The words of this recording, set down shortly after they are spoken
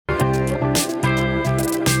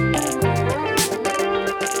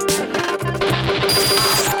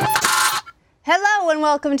and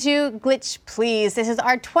welcome to Glitch Please. This is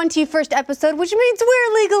our 21st episode, which means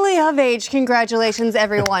we're legally of age. Congratulations,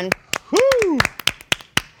 everyone. Woo!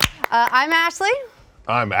 I'm Ashley.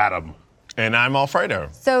 I'm Adam. And I'm Alfredo.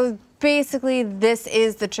 So basically, this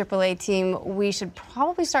is the AAA team. We should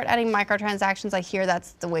probably start adding microtransactions. I hear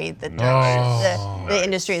that's the way that the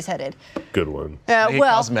industry is headed. Good one.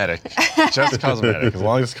 Cosmetic. Just cosmetic, as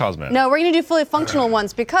long as it's cosmetic. No, we're going to do fully functional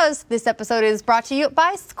ones because this episode is brought to you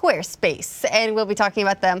by Squarespace, and we'll be talking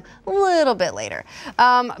about them a little bit later.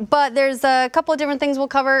 But there's a couple of different things we'll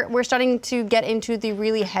cover. We're starting to get into the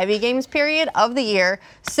really heavy games period of the year.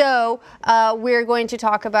 So we're going to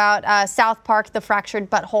talk about South Park, The Fractured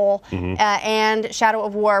Butthole, and Shadow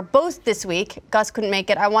of War, both this week. Gus couldn't make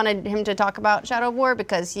it. I wanted him to talk about Shadow of War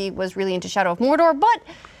because he was really into Shadow of Mordor, but...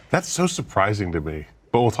 That's so surprising to me.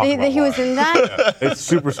 But we'll talk about that he was in that? Yeah, it's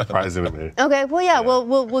super surprising to me. Okay, well, yeah.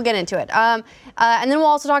 We'll get into it. And then we'll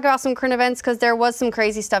also talk about some current events because there was some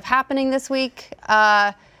crazy stuff happening this week.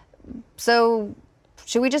 So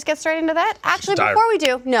should we just get straight into that? Actually, before we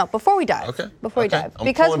dive. Okay. Before we dive.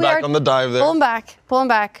 I'm pulling back on the dive there. Pulling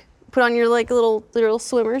back. Put on your little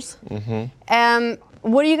swimmers.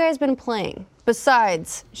 What have you guys been playing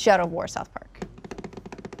besides Shadow of War, South Park?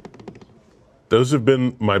 Those have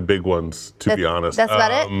been my big ones, to be honest. That's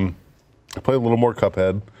about it? I played a little more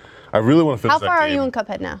Cuphead. I really want to finish that game. How far are you in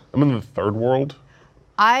Cuphead now? I'm in the third world.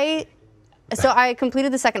 I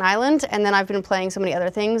completed the second island, and then I've been playing so many other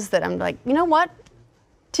things that I'm like, you know what?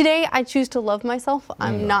 Today I choose to love myself.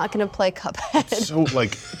 I'm not going to play Cuphead.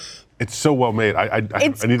 It's so well made. I need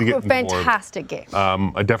to get it's a fantastic game.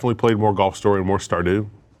 I definitely played more Golf Story and more Stardew.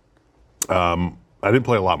 I didn't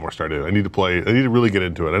play a lot more Stardew. I need to really get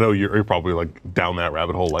into it. I know you're probably like down that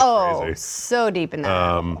rabbit hole like crazy. Oh, so deep in that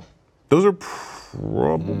rabbit hole. Those are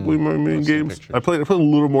probably my main games. I played a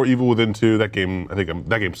little more Evil Within 2. That game,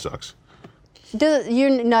 that game sucks.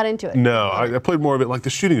 You're not into it? No, I played more of it. Like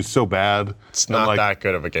the shooting is so bad. It's not that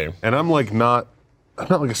good of a game. And I'm not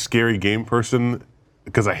like a scary game person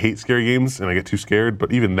because I hate scary games and I get too scared.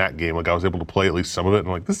 But even that game, like I was able to play at least some of it. And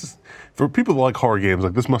like this is for people that like horror games.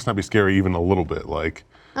 Like this must not be scary even a little bit. Like.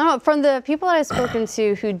 I don't know, from the people that I've spoken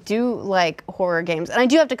to who do like horror games, and I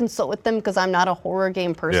do have to consult with them because I'm not a horror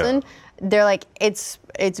game person. Yeah. They're like, it's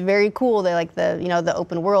very cool. They like the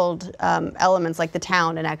open world elements, like the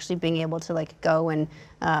town, and actually being able to like go and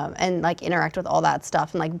like interact with all that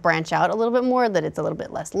stuff and like branch out a little bit more. That it's a little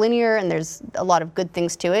bit less linear, and there's a lot of good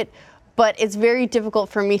things to it. But it's very difficult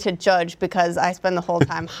for me to judge because I spend the whole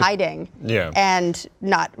time hiding and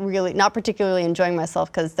not particularly enjoying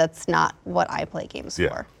myself because that's not what I play games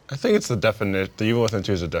for. I think it's the definition. The Evil Within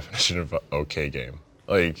 2 is a definition of an okay game.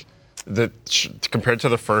 Like compared to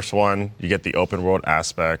the first one, you get the open world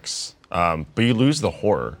aspects, but you lose the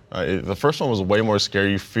horror. The first one was way more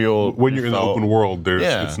scary. You feel when you're in the open world,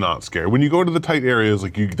 it's not scary. When you go into the tight areas,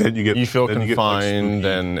 like you feel confined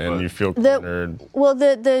and you feel cornered.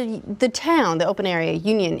 The town, the open area,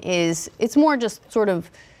 Union it's more just sort of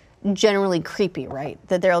generally creepy, right?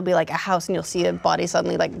 That there'll be like a house and you'll see a body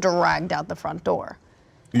suddenly like dragged out the front door.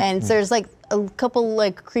 And so there's like a couple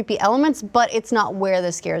like creepy elements, but it's not where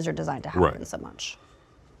the scares are designed to happen so much.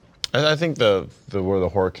 I think where the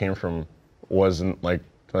horror came from wasn't like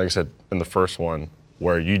I said in the first one,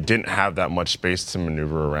 where you didn't have that much space to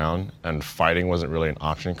maneuver around, and fighting wasn't really an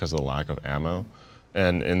option because of the lack of ammo.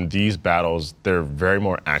 And in these battles, they're very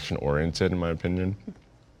more action oriented, in my opinion.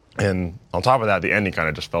 And on top of that, the ending kind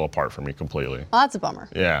of just fell apart for me completely. Oh, that's a bummer.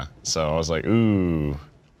 Yeah. So I was like, ooh.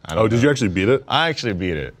 Did you actually beat it? I actually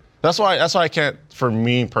beat it. That's why I can't, for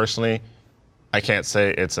me personally, I can't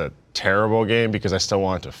say it's a terrible game because I still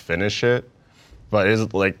wanted to finish it. But it's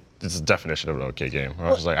a definition of an okay game. I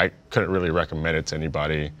was just like, I couldn't really recommend it to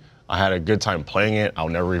anybody. I had a good time playing it. I'll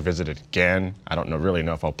never revisit it again. I don't really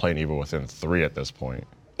know if I'll play an Evil Within 3 at this point.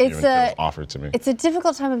 It was offered to me. It's a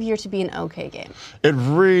difficult time of year to be an okay game. It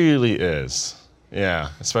really is. Yeah,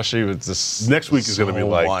 especially with this. Next week is going to be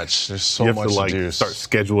like there's so much to do. You have to start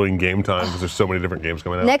scheduling game time because there's so many different games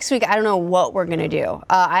coming out. Next week, I don't know what we're going to do.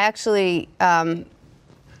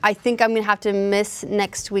 I think I'm going to have to miss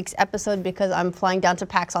next week's episode because I'm flying down to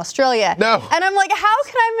PAX Australia. No. And I'm like, how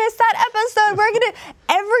can I miss that episode?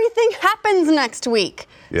 Everything happens next week.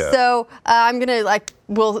 Yeah. So I'm going to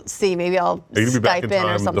we'll see. Maybe I'll Skype in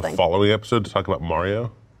or something. The following episode to talk about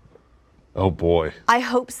Mario? Oh boy. I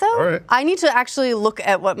hope so. All right. I need to actually look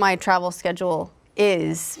at what my travel schedule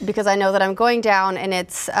is because I know that I'm going down and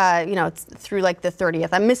it's it's through like the 30th.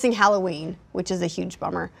 I'm missing Halloween, which is a huge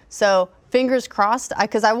bummer. So fingers crossed,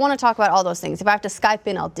 because I want to talk about all those things. If I have to Skype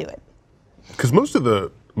in, I'll do it. Because most of the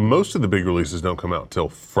most of the big releases don't come out till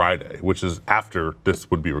Friday, which is after this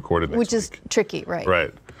would be recorded next Which week. is tricky, right?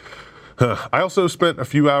 Right. I also spent a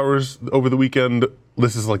few hours over the weekend.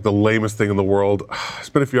 This is like the lamest thing in the world. I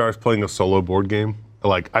spent a few hours playing a solo board game.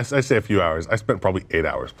 Like, I say a few hours. I spent probably 8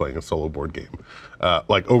 hours playing a solo board game,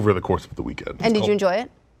 like over the course of the weekend. And did you enjoy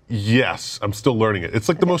it? Yes, I'm still learning it. It's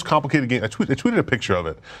like the most complicated game. I tweeted a picture of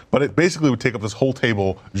it, but it basically would take up this whole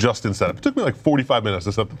table just in setup. It took me like 45 minutes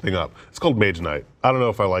to set the thing up. It's called Mage Knight. I don't know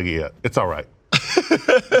if I like it yet. It's all right.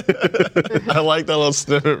 I like that little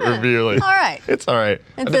snippet review. Like, All right. It's all right.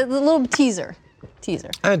 It's a little teaser.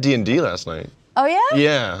 I had D&D last night. Oh yeah?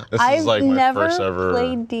 Yeah, this I've is like my never first ever.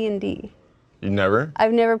 played D&D. You never?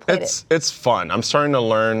 I've never played it. It's fun. I'm starting to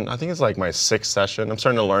learn. I think it's like my 6th session. I'm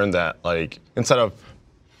starting to learn that like instead of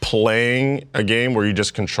playing a game where you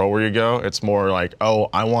just control where you go, it's more like, oh,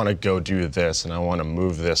 I want to go do this and I want to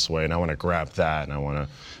move this way and I want to grab that and I want to.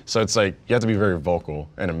 So it's like you have to be very vocal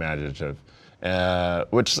and imaginative,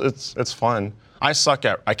 which it's fun. I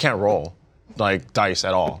can't roll like dice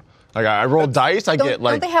at all. Like I roll dice, I get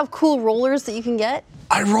like. Don't they have cool rollers that you can get?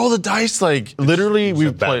 I roll the dice like literally.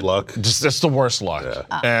 We've bad played luck. Just it's the worst luck.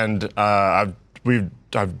 Yeah. And I've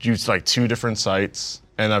used like 2 different sites,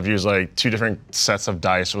 and I've used like 2 different sets of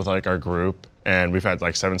dice with like our group, and we've had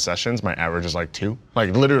like 7 sessions. My average is like 2.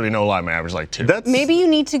 Like literally, no lie, my average is like 2. Maybe you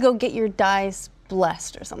need to go get your dice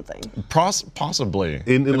blessed or something. Possibly. At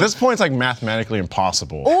In this point, it's like mathematically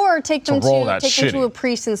impossible. Or take them roll to that a shitty.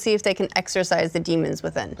 priest and see if they can exorcise the demons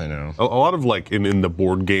within. I know. A lot of like in the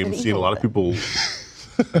board game An scene, a evil lot of people.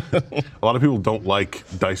 A lot of people don't like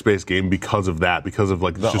dice-based game because of that, because of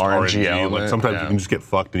like it's The just RNG RNG. element, Like sometimes yeah. you can just get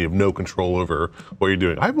fucked and you have no control over what you're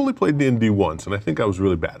doing. I've only played D&D once, and I think I was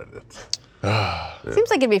really bad at it. Seems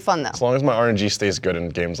like it'd be fun though. As long as my RNG stays good in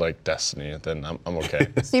games like Destiny, then I'm okay.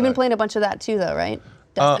 So you've been playing a bunch of that too though, right?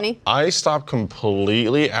 Destiny? I stopped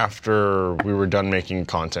completely after we were done making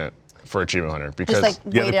content for Achievement Hunter because Just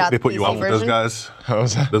like waited out they the put you PC off with those version? guys. How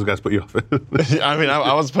was that? Those guys put you off. I mean,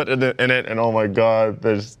 I was put in it, and oh my god,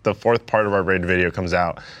 there's the 4th part of our raid video comes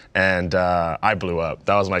out, and I blew up.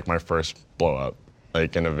 That was like my first blow up,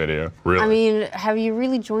 like in a video. Really? I mean, have you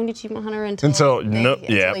really joined Achievement Hunter until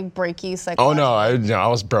they break you Oh psychologically? no, I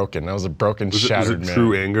was broken. I was a broken, was shattered it man.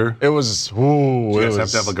 true anger? It was. Ooh, You it guys have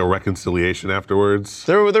was. to have like a reconciliation afterwards.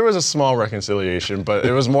 There was a small reconciliation, but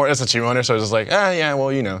it was more. It's Achievement Hunter, so I was just like, yeah,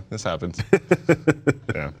 well, you know, this happens.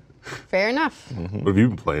 Yeah. Fair enough. What have you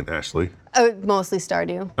been playing, Ashley? Mostly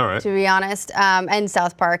Stardew, All right. to be honest, and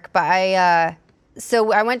South Park. But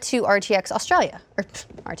so I went to RTX Australia, or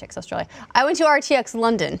RTX Australia. I went to RTX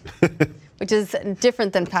London, which is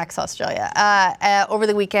different than PAX Australia, over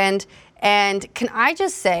the weekend. And can I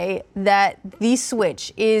just say that the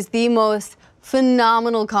Switch is the most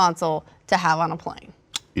phenomenal console to have on a plane.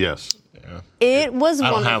 Yes. Yeah. It was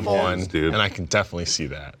I wonderful. don't have one, dude. and I can definitely see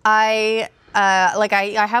that. I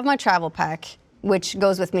have my travel pack, which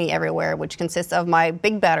goes with me everywhere, which consists of my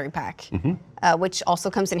big battery pack, which also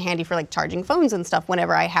comes in handy for like charging phones and stuff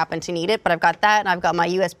whenever I happen to need it. But I've got that, and I've got my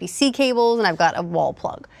USB-C cables, and I've got a wall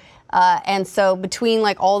plug. And so between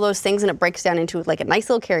like all those things, and it breaks down into like a nice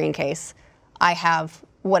little carrying case, I have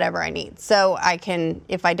whatever I need. So I can,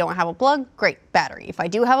 if I don't have a plug, great, battery. If I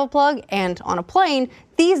do have a plug, and on a plane,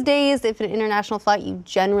 these days, if an international flight, you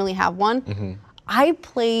generally have one. I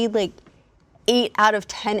played like 8 out of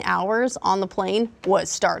 10 hours on the plane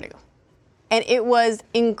was Stardew. And it was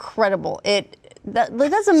incredible.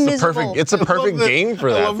 That's a miserable. It's a perfect game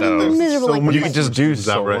for that, though. Miserable like You could just do games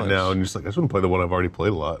out so right much. now, and you're just like, I just want to play the one I've already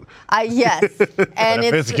played a lot. Yes. And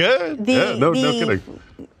It's good. The, No the kidding.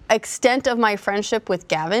 extent of my friendship with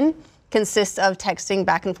Gavin consists of texting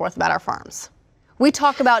back and forth about our farms. We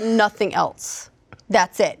talk about nothing else.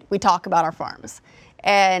 That's it. We talk about our farms.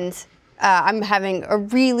 And I'm having a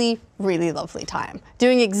really, really lovely time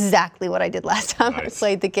doing exactly what I did last time I Nice.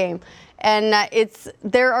 played the game. And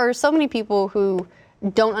there are so many people who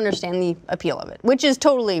don't understand the appeal of it, which is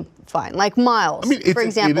totally fine. Like Miles, I mean, for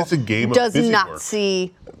example, it is a game of does busy not work.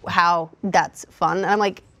 see how that's fun. And I'm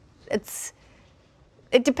like,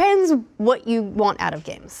 it depends what you want out of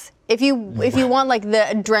games. If you want like the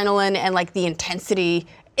adrenaline and like the intensity,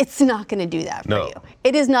 it's not going to do that for No. you.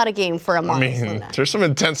 It is not a game for a I Miles mean, Luna. there's some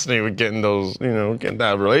intensity with getting those, getting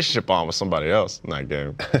that relationship on with somebody else in that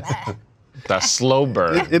game. That slow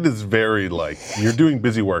burn. It is very like you're doing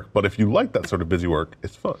busy work, but if you like that sort of busy work,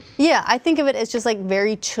 it's fun. Yeah, I think of it as just like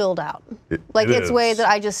very chilled out. Like it it's a way is. that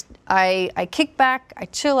I kick back, I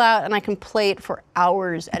chill out, and I can play it for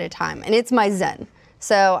hours at a time. And it's my zen.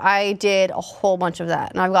 So I did a whole bunch of that.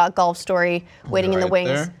 And I've got Golf Story waiting in the right wings.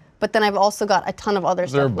 there? But then I've also got a ton of other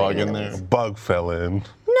Is there stuff a bug waiting in the there? wings. Bug fell in.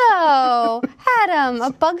 No, Oh, Adam,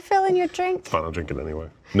 a bug fill in your drink? Fine, I'll drink it anyway.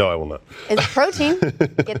 No, I will not. It's protein.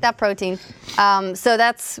 Get that protein. So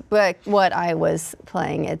that's what I was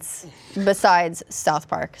playing. It's besides South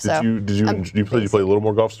Park. So Did you play a little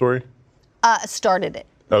more Golf Story? started it,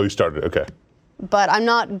 Oh, you started. Okay. but I'm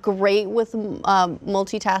not great with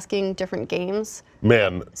multitasking different games.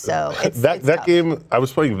 Man, So it's that tough. game, I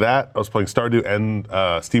was playing that. I was playing Stardew and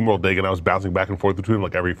SteamWorld Dig, and I was bouncing back and forth between them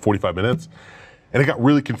like every 45 minutes. And it got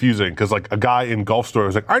really confusing because like a guy in Golf Story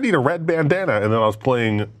was like, I need a red bandana. And then I was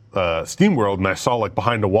playing SteamWorld and I saw like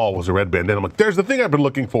behind a wall was a red bandana. I'm like, there's the thing I've been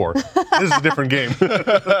looking for. This is a different game.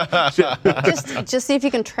 Just see if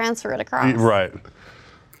you can transfer it across. Right.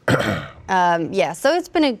 Yeah, so it's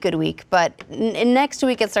been a good week, but next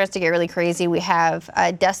week it starts to get really crazy. We have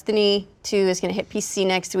Destiny 2 is going to hit PC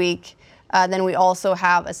next week. Then we also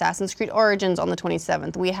have Assassin's Creed Origins on the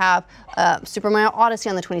 27th. We have Super Mario Odyssey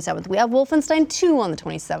on the 27th. We have Wolfenstein 2 on the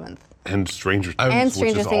 27th. And Stranger Things. And which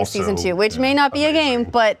Stranger is Things also, Season 2, which may not be amazing. a game,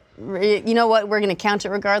 but you know what? We're going to count it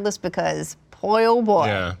regardless because boy, oh boy.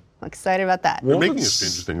 Yeah. I'm excited about that. They're making a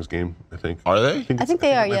Stranger Things game, I think. Are they? I think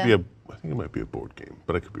they are, it might yeah. be I think it might be a board game,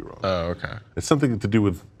 but I could be wrong. Oh, okay. It's something to do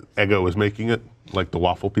with Ego is making it, like the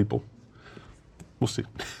waffle people. We'll see.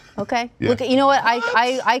 Okay. Yeah. Look, you know what?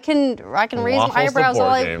 I can raise my Waffles the eyebrows all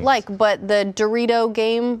board I games. like, but the Dorito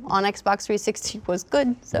game on Xbox 360 was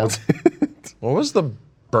good. So. What was the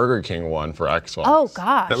Burger King one for Xbox? Oh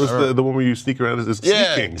gosh. That was the one where you sneak around as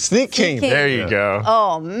yeah, sneaking. Sneak King. King. There you go.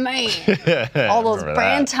 Oh man. All those Remember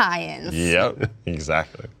brand that. tie-ins. Yep,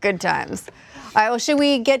 exactly. Good times. All right, well, should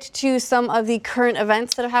we get to some of the current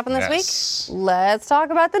events that have happened this Yes. week? Let's talk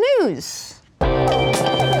about the news. Oh,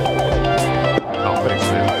 thanks,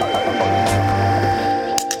 man.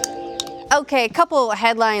 Okay, a couple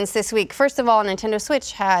headlines this week. First of all, Nintendo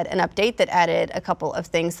Switch had an update that added a couple of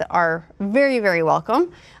things that are very, very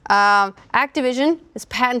welcome. Activision has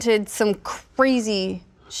patented some crazy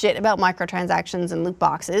shit about microtransactions and loot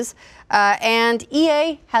boxes. And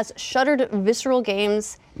EA has shuttered Visceral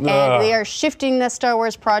Games, and they are shifting the Star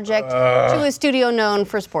Wars project to a studio known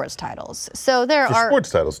for sports titles. So there For are sports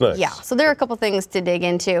titles, nice. yeah, so there are a couple things to dig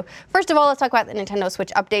into. First of all, let's talk about the Nintendo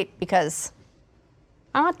Switch update because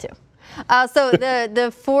I want to. So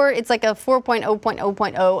it's like a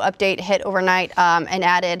 4.0.0.0 update hit overnight and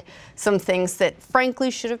added some things that frankly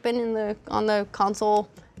should have been on the console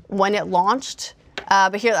when it launched.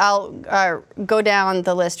 But here I'll go down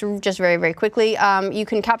the list just very, very quickly. You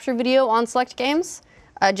can capture video on select games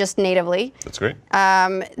just natively. That's great.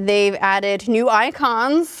 They've added new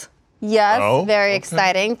icons. Yes, Oh, very okay.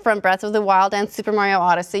 exciting, from Breath of the Wild and Super Mario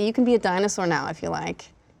Odyssey. You can be a dinosaur now if you like.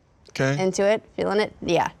 Okay. Into it, feeling it?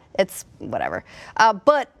 Yeah, it's whatever.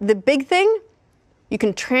 But the big thing, you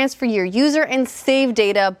can transfer your user and save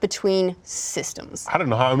data between systems. I don't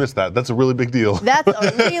know how I missed that. That's a really big deal. That's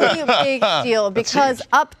a really big deal because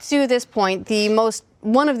up to this point,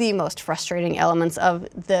 one of the most frustrating elements of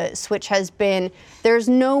the Switch has been there's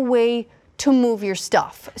no way to move your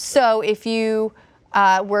stuff. So if you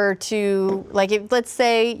were to, let's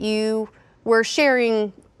say you were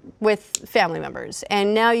sharing with family members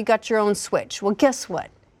and now you got your own Switch. Well, guess what?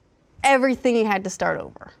 Everything you had to start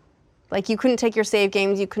over. Like you couldn't take your save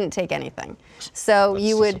games, you couldn't take anything. So That's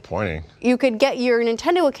you would disappointing. you could get your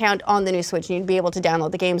Nintendo account on the new Switch and you'd be able to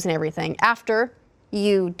download the games and everything after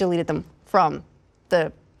you deleted them from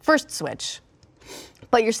the first Switch.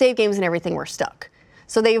 But your save games and everything were stuck.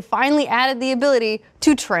 So they finally added the ability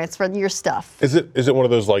to transfer your stuff. Is it one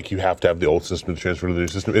of those like you have to have the old system to transfer to the new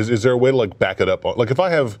system? Is there a way to like back it up? Like if I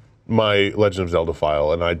have my Legend of Zelda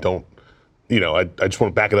file and I don't, I just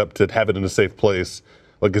want to back it up to have it in a safe place.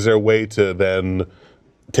 Like, is there a way to then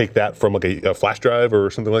take that from like a flash drive or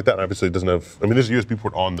something like that? And obviously, it doesn't have. I mean, there's a USB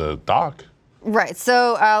port on the dock. Right,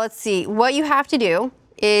 so let's see. What you have to do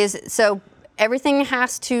is, everything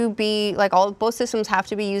has to be, both systems have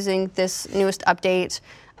to be using this newest update,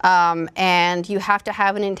 and you have to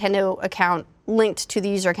have a Nintendo account linked to the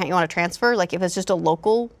user account you want to transfer. Like if it's just a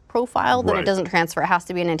local profile, then Right. it doesn't transfer. It has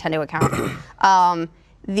to be a Nintendo account.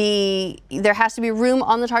 There has to be room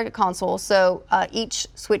on the target console, so each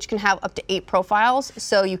Switch can have up to 8 profiles,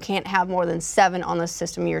 so you can't have more than 7 on the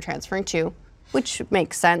system you're transferring to, which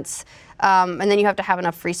makes sense. And then you have to have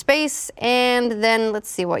enough free space, and then let's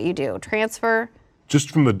see what you do. Transfer.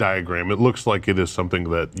 Just from the diagram, it looks like it is something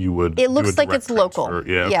that you would. It do looks a like direct it's local.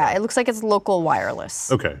 transfer. Yeah. Yeah, okay. it looks like it's local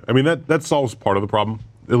wireless. Okay. I mean, that solves part of the problem.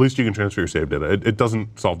 At least you can transfer your save data. It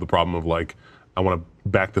doesn't solve the problem of like, I want to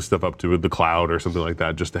back this stuff up to the cloud or something like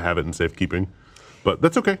that just to have it in safekeeping. But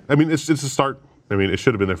that's okay. I mean, it's a start. I mean, it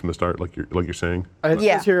should have been there from the start, like you're saying. It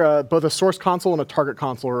Yeah. says here, both a source console and a target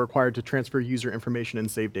console are required to transfer user information and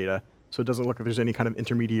save data. So it doesn't look like there's any kind of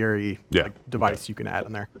intermediary device you can add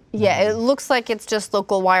in there. Yeah, it looks like it's just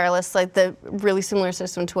local wireless, like the really similar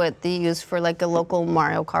system to what they use for like a local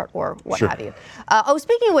Mario Kart or what have you.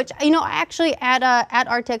 Speaking of which, I actually at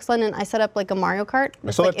RTX London, I set up like a Mario Kart,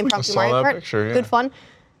 just saw like that- impromptu I saw Mario that Kart. picture, yeah. Good fun.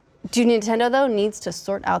 Do Nintendo though needs to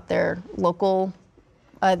sort out their local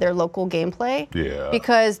gameplay? Yeah.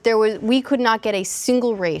 Because we could not get a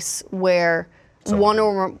single race where one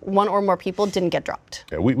or more people didn't get dropped.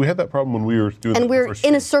 Yeah, we had that problem when we were doing. And the we're first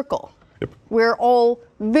in a stream. circle. Yep. We're all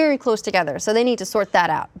very close together, so they need to sort that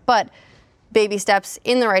out. But baby steps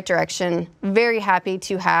in the right direction. Very happy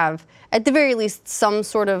to have, at the very least, some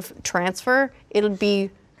sort of transfer. It'll be,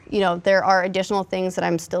 there are additional things that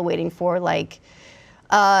I'm still waiting for, like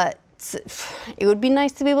it would be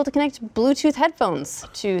nice to be able to connect Bluetooth headphones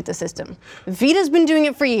to the system. Vita's been doing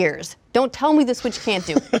it for years. Don't tell me the Switch can't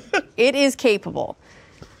do it. It is capable.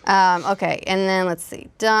 Okay, and then let's see,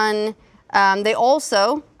 done. They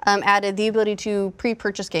also added the ability to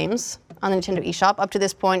pre-purchase games on the Nintendo eShop. Up to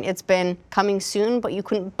this point, it's been coming soon, but you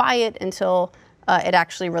couldn't buy it until it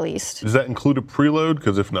actually released. Does that include a preload?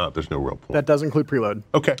 Because if not, there's no real point. That does include preload.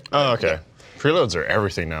 Okay. Oh, okay. Preloads are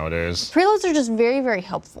everything nowadays. Preloads are just very, very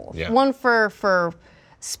helpful. Yeah. One for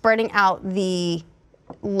spreading out the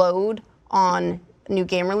load on new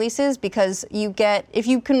game releases, because if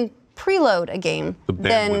you can preload a game, The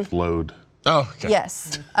then bandwidth load. Oh, okay.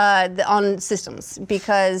 yes, on systems,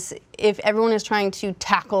 because if everyone is trying to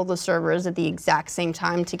tackle the servers at the exact same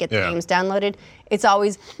time to get the games downloaded, it's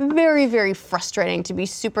always very, very frustrating to be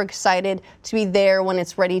super excited to be there when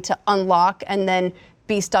it's ready to unlock and then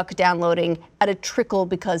be stuck downloading at a trickle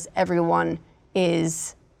because everyone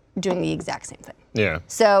is doing the exact same thing. Yeah.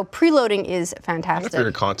 So preloading is If you're a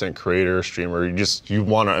fantastic. content creator, streamer, you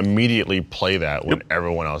want to immediately play that when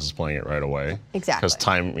everyone else is playing it right away. Exactly. Because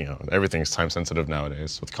time, everything's time sensitive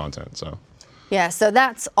nowadays with content. So. Yeah, so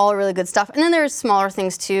that's all really good stuff. And then there's smaller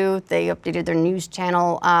things too. They updated their news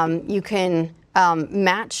channel. You can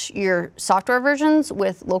match your software versions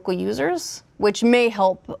with local users, which may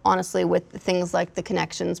help, honestly, with things like the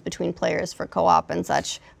connections between players for co-op and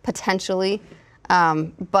such, potentially.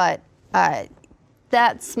 But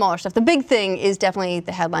that's smaller stuff. The big thing is definitely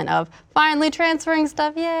the headline of finally transferring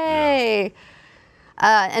stuff, yay!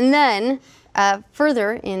 And then,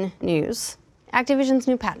 further in news, Activision's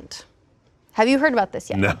new patent. Have you heard about this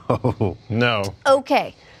yet? No. No.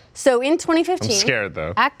 Okay, so in 2015, I'm scared,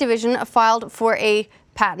 though. Activision filed for a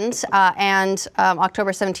patent, and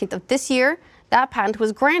October 17th of this year, that patent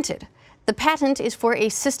was granted. The patent is for a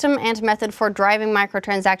system and method for driving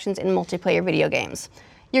microtransactions in multiplayer video games.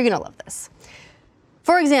 You're gonna love this.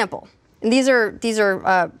 For example, and these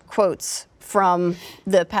are quotes from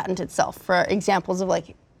the patent itself for examples of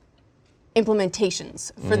like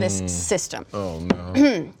implementations for this system. Oh,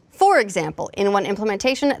 no. For example, in one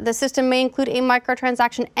implementation, the system may include a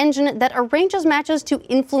microtransaction engine that arranges matches to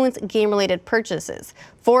influence game-related purchases.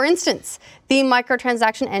 For instance, the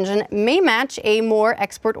microtransaction engine may match a more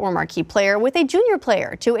expert or marquee player with a junior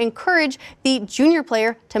player to encourage the junior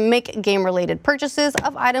player to make game-related purchases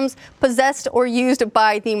of items possessed or used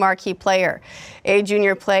by the marquee player. A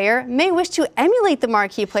junior player may wish to emulate the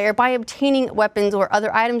marquee player by obtaining weapons or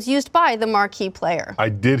other items used by the marquee player. I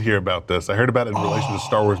did hear about this. I heard about it in relation to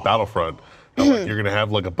Star Wars Battlefront. Like, you're gonna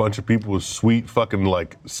have like a bunch of people with sweet fucking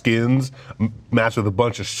like skins matched with a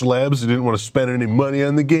bunch of schlebs who didn't want to spend any money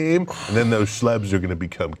on the game, and then those schlebs are gonna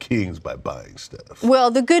become kings by buying stuff.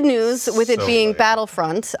 Well, the good news with it So being lame.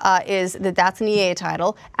 Battlefront is that that's an EA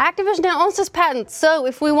title. Activision now owns this patent, so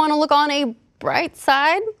if we want to look on a bright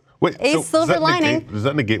side, Wait, a so silver lining. Does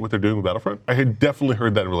that negate what they're doing with Battlefront? I had definitely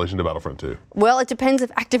heard that in relation to Battlefront 2. Well, it depends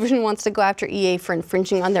if Activision wants to go after EA for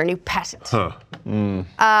infringing on their new patent.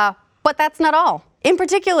 But that's not all. In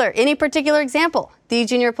any particular example, the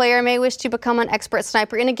junior player may wish to become an expert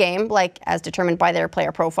sniper in a game, like as determined by their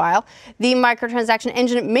player profile. The microtransaction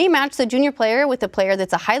engine may match the junior player with a player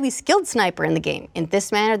that's a highly skilled sniper in the game. In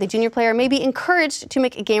this manner, the junior player may be encouraged to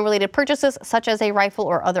make game-related purchases, such as a rifle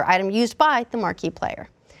or other item used by the marquee player.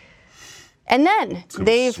 And then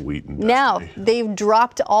they've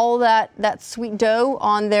dropped all that sweet dough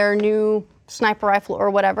on their new sniper rifle or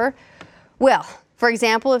whatever. Well, For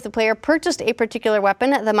example, if the player purchased a particular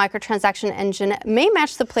weapon, the microtransaction engine may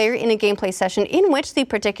match the player in a gameplay session in which the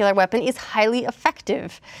particular weapon is highly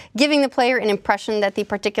effective, giving the player an impression that the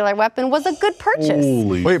particular weapon was a good purchase.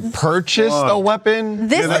 Holy Wait, purchased a weapon?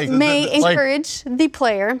 This may encourage the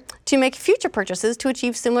player to make future purchases to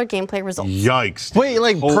achieve similar gameplay results. Yikes. Wait,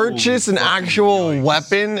 like Holy purchase an fucking actual yikes.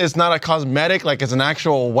 weapon? It's not a cosmetic, like it's an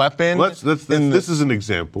actual weapon? This is an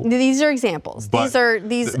example. These are examples. But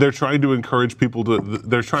These. they're trying to encourage people to.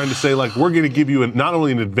 They're trying to say like we're going to give you not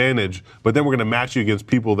only an advantage, but then we're going to match you against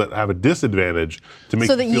people that have a disadvantage to make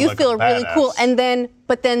so that you like feel a really cool, badass.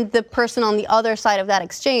 but then the person on the other side of that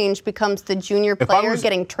exchange becomes the junior player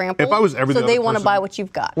getting trampled. if I was every so they other want to person- buy what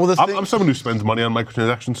you've got. Well, I'm someone who spends money on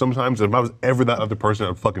microtransactions sometimes, and if I was ever that other person,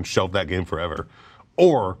 I'd fucking shelve that game forever.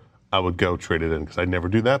 Or I would go trade it in, because I'd never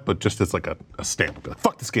do that, but just as like a stamp. I'd be like,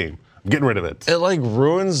 fuck this game. I'm getting rid of it. It like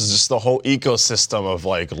ruins just the whole ecosystem of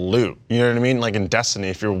like loot. You know what I mean? Like in Destiny,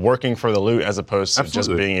 if you're working for the loot as opposed to just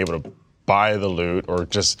Absolutely. being able to buy the loot or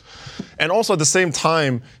just, and also at the same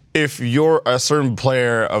time, if you're a certain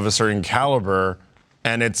player of a certain caliber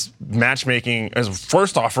and it's matchmaking is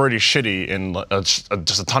first off already shitty in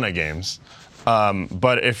just a ton of games.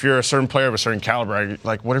 But if you're a certain player of a certain caliber,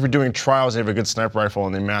 like what if you're doing trials, they have a good sniper rifle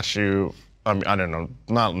and they match you. I don't know,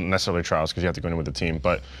 not necessarily trials because you have to go in with the team,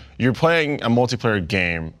 but you're playing a multiplayer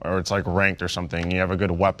game or it's like ranked or something, you have a good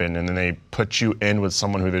weapon and then they put you in with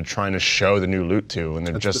someone who they're trying to show the new loot to and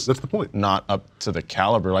they're That's the point. not up to the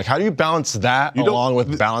caliber. Like how do you balance that You don't- along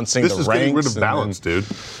with balancing this the is ranks? getting rid of and balance, dude.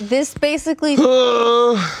 This basically,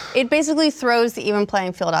 it basically throws the even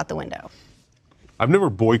playing field out the window. I've never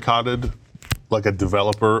boycotted like a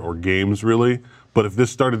developer or games really, but if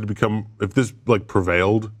this started to become, if this like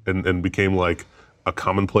prevailed and became like a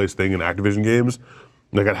commonplace thing in Activision games,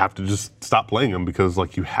 like I'd have to just stop playing them because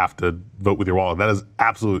like you have to vote with your wallet. That is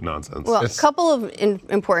absolute nonsense. Well, a couple of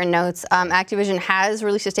important notes. Activision has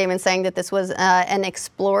released a statement saying that this was an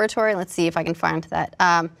exploratory. Let's see if I can find that.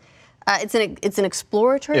 It's an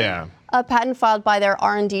exploratory patent filed by their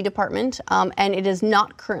R&D department, and it is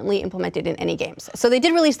not currently implemented in any games. So they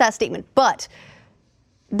did release that statement, but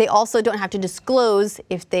they also don't have to disclose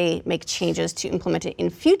if they make changes to implement it in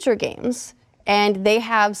future games. And they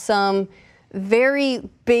have some very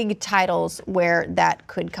big titles where that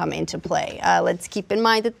could come into play. Let's keep in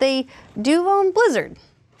mind that they do own Blizzard.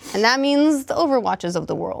 And that means the Overwatches of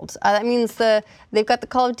the world. That means they've got the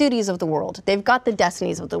Call of Duties of the world. They've got the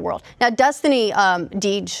Destinies of the world. Now, Destiny,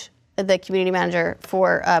 Deej, the community manager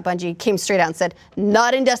for Bungie, came straight out and said,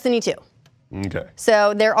 not in Destiny 2. Okay.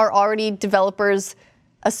 So there are already developers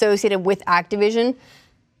associated with Activision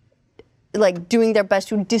like doing their best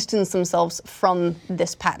to distance themselves from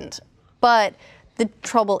this patent. But the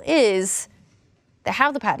trouble is they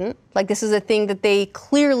have the patent. Like this is a thing that they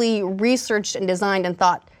clearly researched and designed and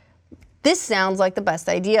thought, this sounds like the best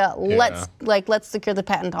idea. Let's secure the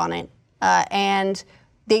patent on it. And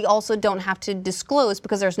they also don't have to disclose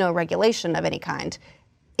because there's no regulation of any kind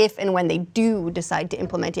if and when they do decide to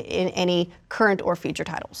implement it in any current or future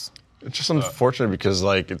titles. It's just unfortunate because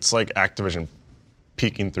like it's like Activision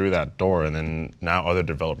peeking through that door, and then now other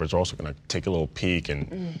developers are also going to take a little peek,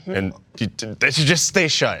 and they should just stay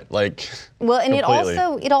shut. Like, well, and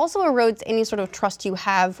completely. it also erodes any sort of trust you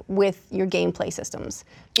have with your gameplay systems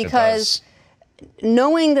because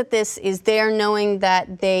knowing that this is there, knowing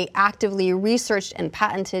that they actively researched and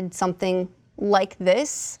patented something like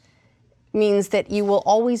this, means that you will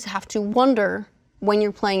always have to wonder when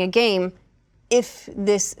you're playing a game if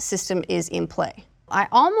this system is in play. I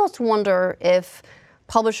almost wonder if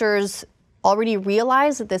publishers already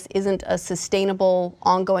realize that this isn't a sustainable,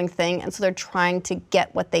 ongoing thing, and so they're trying to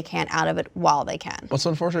get what they can out of it while they can. What's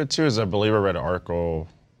unfortunate too is I believe I read an article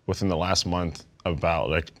within the last month about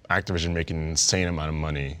like Activision making an insane amount of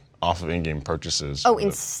money off of in-game purchases. Oh,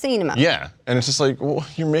 insane amount. Yeah, and it's just like, well,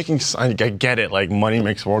 you're making, I get it, like money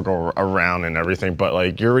makes the world go around and everything, but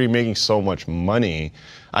like you're already making so much money.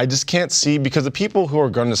 I just can't see, because the people who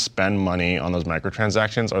are going to spend money on those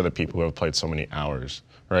microtransactions are the people who have played so many hours,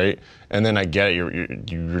 right? And then I get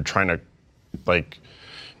it, you're trying to like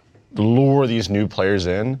lure these new players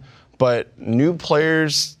in, but new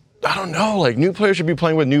players, I don't know, like new players should be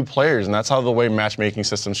playing with new players, and that's how the way matchmaking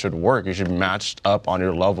systems should work. You should be matched up on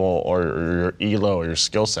your level or your elo or your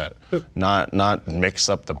skill set, not mix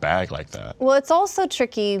up the bag like that. Well, it's also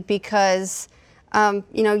tricky because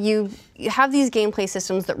you have these gameplay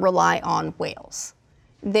systems that rely on whales.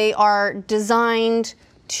 They are designed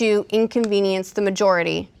to inconvenience the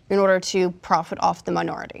majority in order to profit off the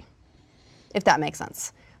minority, if that makes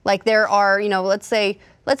sense. Like there are, let's say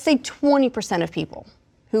 20% of people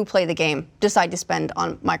who play the game decide to spend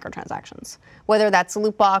on microtransactions. Whether that's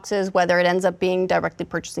loot boxes, whether it ends up being directly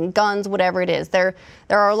purchasing guns, whatever it is. There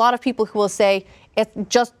are a lot of people who will say,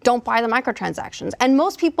 just don't buy the microtransactions. And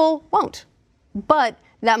most people won't. But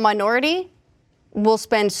that minority will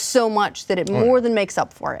spend so much that it more than makes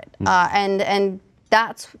up for it. And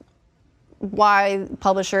that's why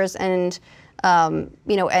publishers and and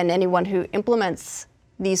anyone who implements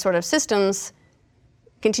these sort of systems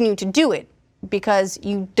continue to do it, because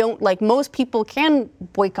you don't, like, most people can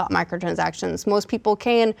boycott microtransactions. Most people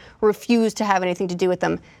can refuse to have anything to do with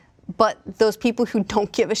them. But those people who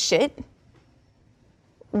don't give a shit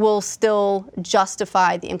will still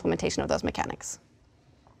justify the implementation of those mechanics,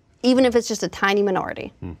 even if it's just a tiny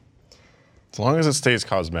minority. As long as it stays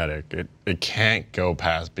cosmetic, it can't go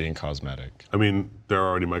past being cosmetic. I mean, there are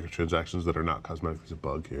already microtransactions that are not cosmetic. There's a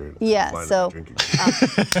bug here. Yeah,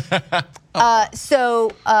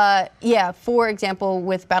 for example,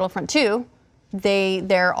 with Battlefront 2,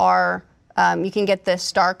 there are you can get the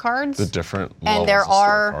star cards. The different and levels of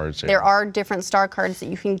star cards, there are different star cards that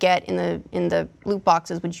you can get in the loot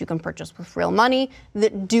boxes, which you can purchase with real money,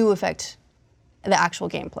 that do affect the actual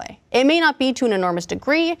gameplay. It may not be to an enormous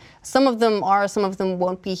degree. Some of them are, some of them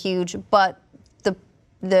won't be huge, but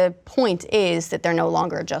the point is that they're no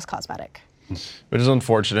longer just cosmetic. Which is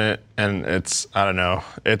unfortunate, and I don't know,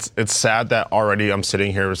 it's sad that already I'm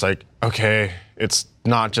sitting here, it's like, okay, it's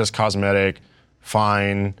not just cosmetic,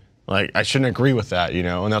 fine, like, I shouldn't agree with that, And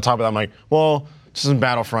on top of that, I'm like, well, this isn't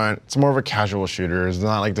Battlefront, it's more of a casual shooter, it's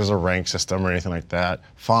not like there's a rank system or anything like that,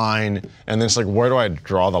 fine. And then it's like, where do I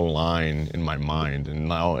draw the line in my mind? And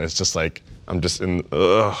now it's just like, I'm just in,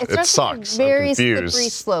 it sucks. Very I'm confused. slippery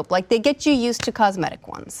slope. Like, they get you used to cosmetic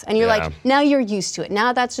ones, and you're like, now you're used to it.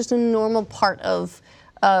 Now that's just a normal part of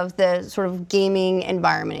the sort of gaming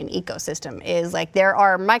environment and ecosystem. Is like, there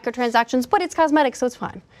are microtransactions, but it's cosmetic, so it's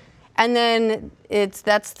fine. And then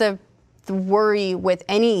that's the worry with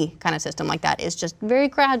any kind of system like that, is just very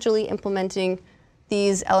gradually implementing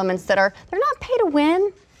these elements that they're not pay to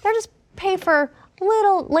win. They're just pay for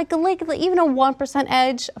little, like even a 1%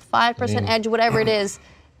 edge, a 5% edge, whatever it is,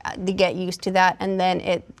 to get used to that, and then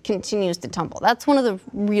it continues to tumble. That's one of the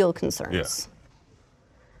real concerns. Yeah.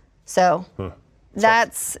 So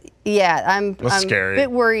that's I'm scary. a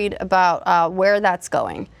bit worried about where that's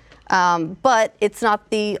going. But it's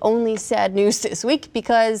not the only sad news this week,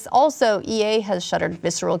 because also EA has shuttered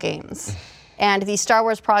Visceral Games. And the Star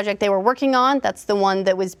Wars project they were working on, that's the one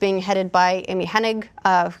that was being headed by Amy Hennig,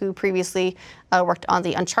 who previously worked on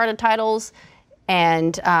the Uncharted titles.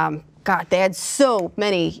 And they had so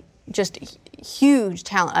many just huge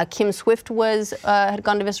talent. Kim Swift had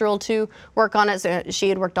gone to Visceral to work on it. So she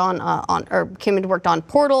had worked Kim had worked on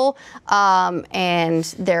Portal. And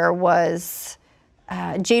there was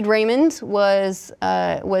Jade Raymond was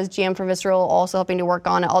GM for Visceral, also helping to work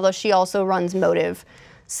on it, although she also runs Motive.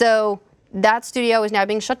 So that studio is now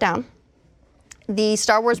being shut down. The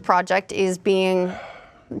Star Wars project is being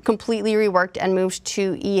completely reworked and moved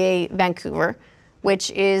to EA Vancouver, which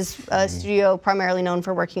is a studio primarily known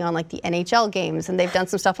for working on, like, the NHL games, and they've done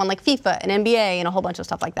some stuff on, like, FIFA and NBA and a whole bunch of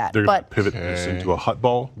stuff like that. They're going to pivot this into a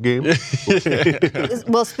hutball game?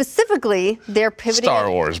 Well, specifically, they're pivoting Star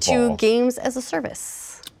Wars to ball. games as a service.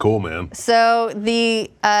 Cool, man. So the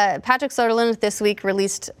Patrick Sutherland this week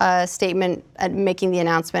released a statement making the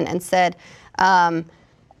announcement and said,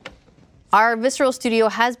 our Visceral studio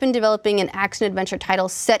has been developing an action-adventure title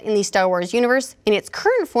set in the Star Wars universe. In its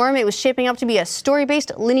current form, it was shaping up to be a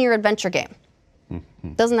story-based linear adventure game.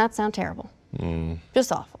 Doesn't that sound terrible?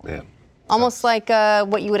 Just awful. Man. Almost like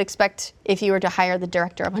what you would expect if you were to hire the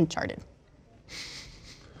director of Uncharted.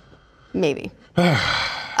 Maybe.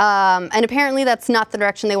 And apparently that's not the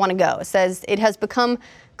direction they want to go. It says it has become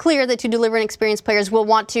clear that to deliver an experience players will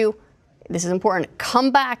want to, this is important,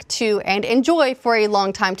 come back to and enjoy for a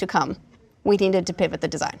long time to come. We needed to pivot the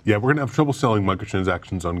design. Yeah, we're going to have trouble selling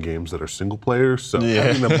microtransactions on games that are single player, so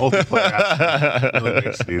having them multiplayer aspect really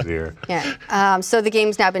makes it easier. Yeah. So the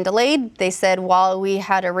game's now been delayed. They said while we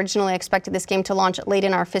had originally expected this game to launch late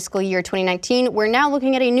in our fiscal year 2019, we're now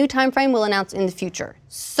looking at a new time frame we'll announce in the future.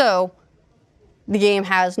 So the game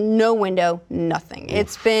has no window, nothing.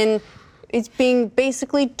 It's being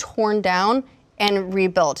basically torn down and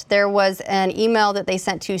rebuilt. There was an email that they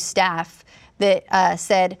sent to staff that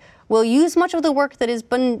said, we'll use much of the work that has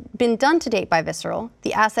been done to date by Visceral.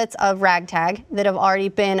 The assets of Ragtag that have already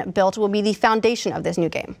been built will be the foundation of this new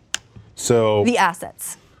game. So the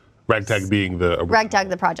assets. Ragtag being the original. Ragtag,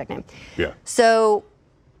 the project name. Yeah. So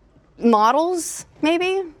models,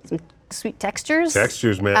 maybe some sweet textures.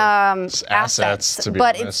 Textures, man. Assets, to be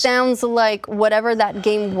but honest. it sounds like whatever that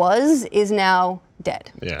game was is now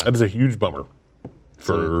dead. Yeah. That is a huge bummer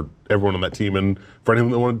for everyone on that team and for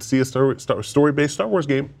anyone that wanted to see a story-based Star Wars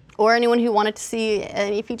game. Or anyone who wanted to see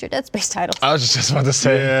any future Dead Space titles. I was just about to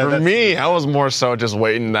say, Yeah, for that's- me, I was more so just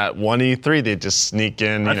waiting that one E3, they just sneak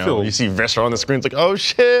in, you see Visceral on the screen, it's like, oh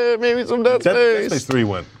shit, maybe some Dead Dead Space Space. 3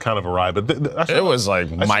 went kind of awry, but It was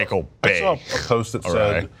like Michael Bay. I saw a post that Awry.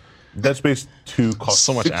 said Dead Space 2 cost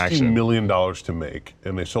So much $60 action. million to make,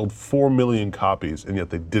 and they sold 4 million copies, and yet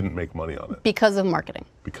they didn't make money on it. Because of marketing.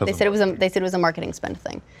 Because they of said marketing. they said it was a marketing spend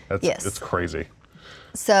thing. Yes. It's crazy.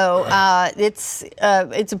 So it's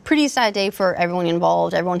a pretty sad day for everyone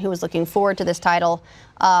involved, everyone who was looking forward to this title.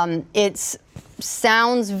 It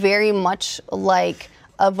sounds very much like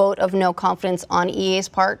a vote of no confidence on EA's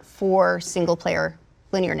part for single-player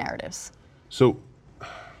linear narratives. So,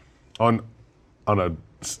 on a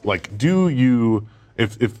do you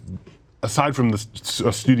if aside from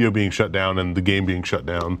a studio being shut down and the game being shut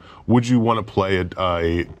down, would you want to play an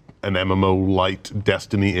MMO light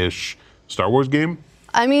Destiny-ish Star Wars game?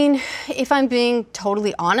 I mean, if I'm being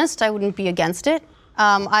totally honest, I wouldn't be against it.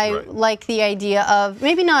 I Right. like the idea of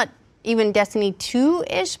maybe not even Destiny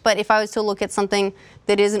 2-ish, but if I was to look at something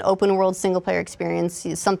that is an open world single player experience,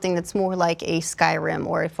 something that's more like a Skyrim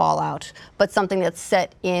or a Fallout, but something that's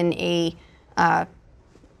set in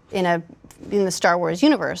the Star Wars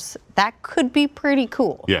universe, that could be pretty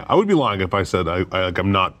cool. Yeah, I would be lying if I said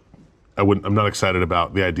I'm not I'm not excited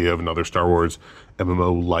about the idea of another Star Wars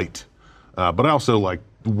MMO light. But I also I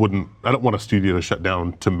don't want a studio to shut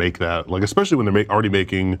down to make that, especially when they're already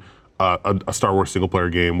making a Star Wars single player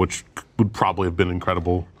game, which would probably have been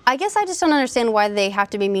incredible. I guess I just don't understand why they have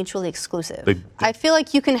to be mutually exclusive. They- I feel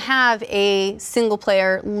like you can have a single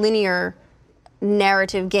player linear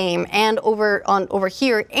narrative game and over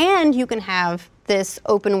here, and you can have this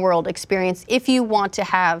open world experience if you want to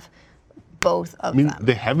have both of I mean, them.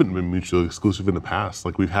 they haven't been mutually exclusive in the past.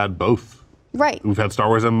 We've had both. Right. We've had Star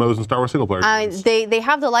Wars MMOs and Star Wars single player games. They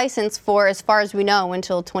have the license for, as far as we know,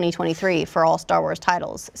 until 2023 for all Star Wars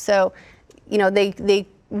titles. So, they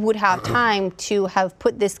would have time to have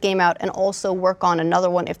put this game out and also work on another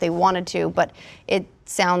one if they wanted to. But it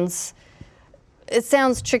sounds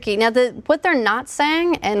tricky. Now, what they're not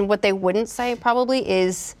saying and what they wouldn't say probably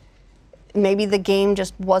is maybe the game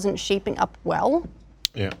just wasn't shaping up well.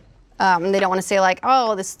 Yeah. They don't want to say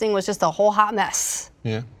oh, this thing was just a whole hot mess.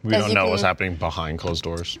 Yeah. We As don't you know what's can- happening behind closed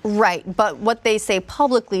doors. Right, but what they say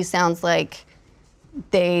publicly sounds like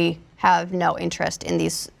they have no interest in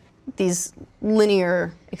these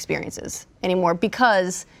linear experiences anymore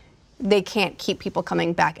because they can't keep people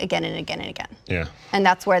coming back again and again and again. Yeah. And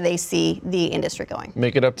that's where they see the industry going.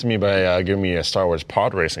 Make it up to me by giving me a Star Wars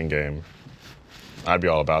pod racing game. I'd be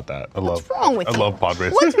all about that. What's wrong with you? I love pod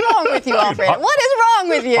racing. What's wrong with you, Alfred? What is wrong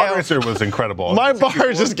with you? Pod Racer was incredible. My bar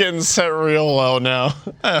is just getting set real low now.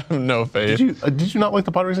 I have no faith. Did you not like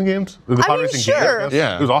the pod racing games? The pod mean, racing sure. games?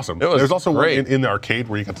 Yeah. It was awesome. It was There's also great. one in the arcade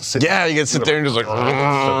where you got to sit. Yeah, you can sit there and just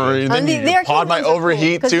and then The you arcade pod might ones are cool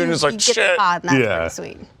overheat 'cause too, you- and it's you like get the shit. pod, and that's Yeah.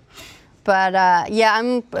 pretty sweet. But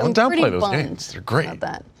I'm Don't downplay pretty those bummed games. They're great. about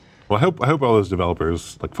that. Well, I hope all those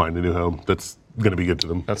developers find a new home that's going to be good to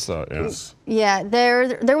them. That's yeah. Yeah,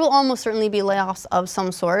 there will almost certainly be layoffs of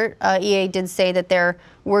some sort. EA did say that they're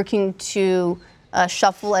working to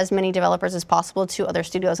shuffle as many developers as possible to other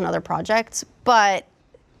studios and other projects, but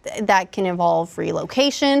that can involve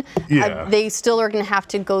relocation. Yeah. They still are going to have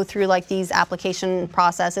to go through these application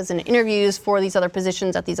processes and interviews for these other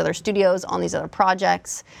positions at these other studios on these other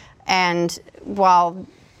projects. And while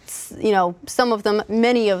some of them,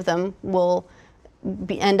 many of them will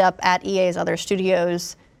end up at EA's other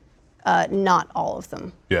studios, not all of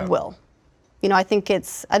them Yeah. will. I think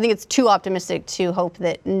it's too optimistic to hope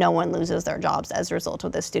that no one loses their jobs as a result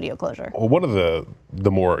of this studio closure. Well, one of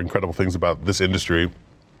the more incredible things about this industry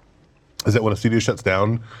is that when a studio shuts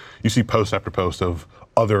down, you see post after post of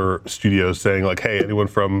other studios saying hey, anyone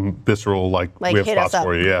from Visceral, we have hit us spots up.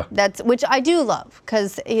 for you. Yeah. Which I do love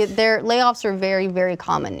because their layoffs are very, very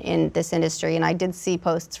common in this industry. And I did see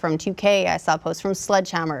posts from 2K. I saw posts from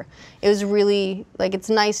Sledgehammer. It was really it's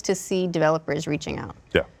nice to see developers reaching out.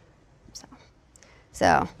 Yeah.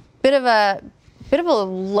 So bit of a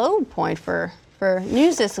low point for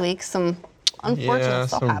news this week. Some unfortunate Yeah,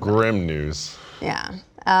 stuff some happened. grim news. Yeah.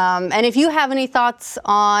 And if you have any thoughts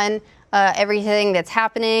on everything that's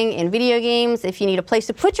happening in video games, if you need a place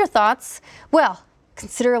to put your thoughts, well,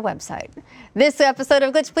 consider a website. This episode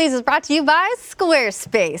of Glitch Please is brought to you by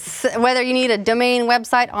Squarespace. Whether you need a domain,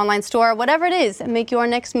 website, online store, whatever it is, make your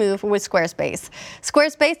next move with Squarespace.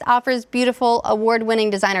 Squarespace offers beautiful, award-winning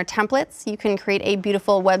designer templates. You can create a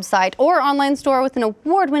beautiful website or online store with an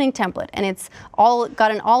award-winning template, and it's all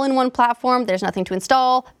got an all-in-one platform. There's nothing to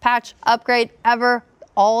install, patch, upgrade, ever.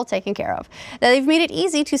 All taken care of. Now, they've made it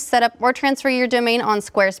easy to set up or transfer your domain on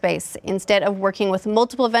Squarespace. Instead of working with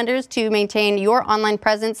multiple vendors to maintain your online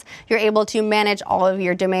presence, you're able to manage all of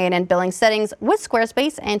your domain and billing settings with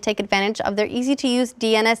Squarespace and take advantage of their easy-to-use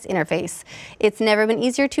DNS interface. It's never been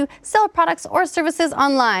easier to sell products or services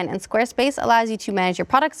online, and Squarespace allows you to manage your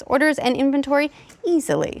products, orders, and inventory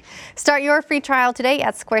easily. Start your free trial today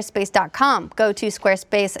at squarespace.com. Go to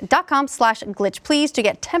squarespace.com/glitchplease to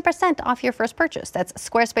get 10% off your first purchase. That's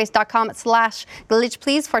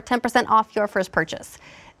squarespace.com/glitchplease for 10% off your first purchase.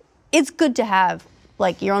 It's good to have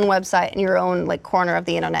like your own website and your own like corner of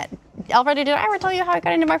the internet. Alfredo, did I ever tell you how I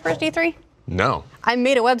got into my first E3? No. I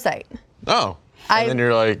made a website. Oh. And then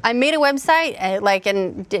you're like, I made a website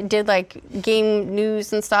and did like game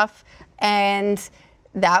news and stuff, and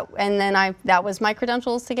that was my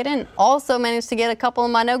credentials to get in. Also managed to get a couple of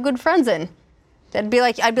my no good friends in. I'd be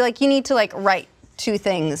like, you need to like write 2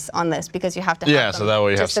 things on this because you have to have them so that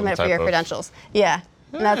way you to have some submit for type your of- credentials. Yeah,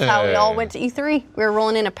 and that's how we all Hey. went to E3. We were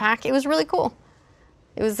rolling in a pack. It was really cool.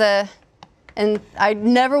 It was and I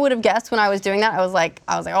never would have guessed when I was doing that. I was like,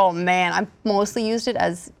 oh man, I mostly used it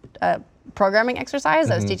as a programming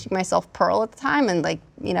exercise. I was teaching myself Perl at the time and and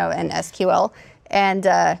SQL, and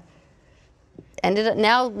ended up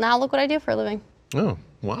now look what I do for a living. oh,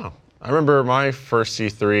 wow. I remember my first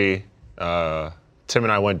C3, Tim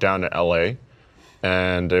and I went down to LA,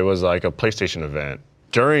 and it was like a PlayStation event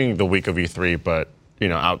during the week of E3, but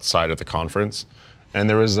outside of the conference. And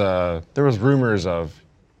there was rumors of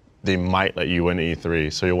they might let you in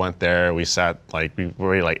E3. So you went there, we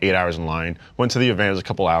waited like 8 hours in line, went to the event, it was a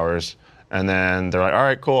couple hours, and then they're like, all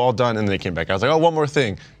right, cool, all done. And then they came back. I was like, oh, one more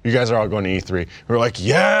thing. You guys are all going to E3. We were like,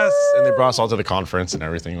 yes! And they brought us all to the conference and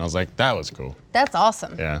everything. And I was like, that was cool. That's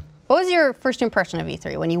awesome. Yeah. What was your first impression of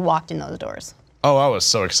E3 when you walked in those doors? Oh, I was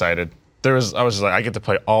so excited. I was just like, I get to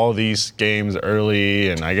play all these games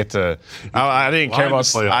early, and I get to. I didn't care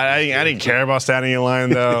about. I didn't care about standing in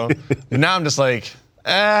line though. But now I'm just like,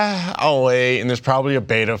 I'll wait, and there's probably a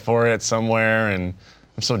beta for it somewhere, and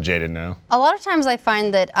I'm so jaded now. A lot of times I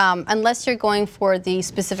find that unless you're going for the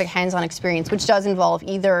specific hands-on experience, which does involve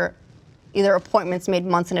either appointments made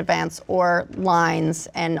months in advance or lines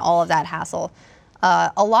and all of that hassle,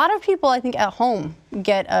 a lot of people, I think, at home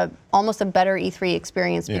get almost a better E3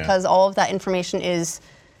 experience because all of that information is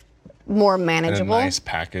more manageable. And a nice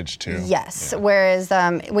package too. Yes. Yeah. Whereas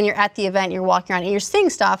when you're at the event, you're walking around and you're seeing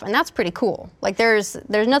stuff, and that's pretty cool. Like there's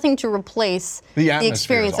nothing to replace The the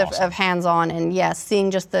experience atmosphere is awesome. of hands-on and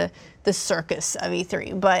seeing just the circus of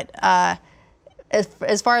E3. But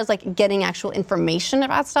as far as like getting actual information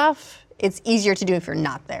about stuff, it's easier to do if you're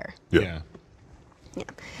not there. Yeah. Yeah.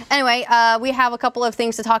 Anyway, we have a couple of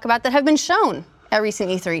things to talk about that have been shown at recent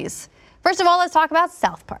E3s. First of all, let's talk about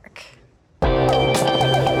South Park.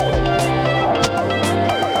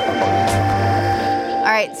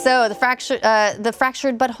 All right, so the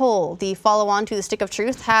Fractured But Whole, the follow-on to The Stick of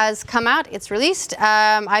Truth, has come out. It's released.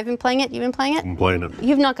 I've been playing it. You've been playing it? I'm playing it.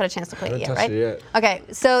 You've not got a chance to play it yet, touched right? it yet. Okay,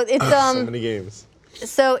 so it's So many games.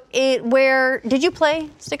 did you play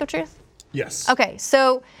Stick of Truth? Yes. Okay,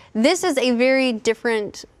 so this is a very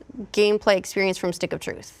different gameplay experience from Stick of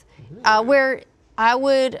Truth, where I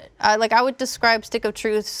would describe Stick of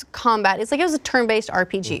Truth's combat. It's like it was a turn-based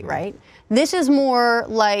RPG, right? This is more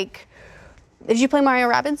like. Did you play Mario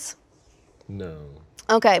Rabbids? No.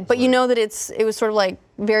 Okay, but you know that it was sort of like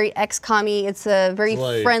very XCOM-y. It's a very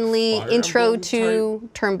like friendly Fire intro Emblem to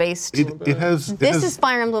turn-based. It has. This is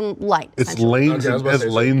Fire Emblem Light. It's essentially. lanes. Okay, I was It about to has say,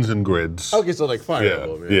 so- lanes and grids. Okay, so like Fire Yeah.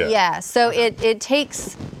 Emblem. Yeah. Yeah, so it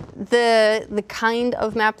takes the kind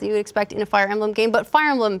of map that you would expect in a Fire Emblem game, but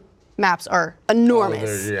Fire Emblem maps are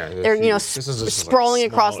enormous. they're they're huge. This is just, like, sprawling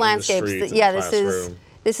across small in the landscapes. streets in Yeah, the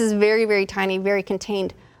this is very, very tiny, very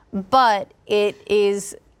contained, but it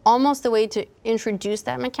is almost a way to introduce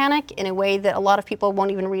that mechanic in a way that a lot of people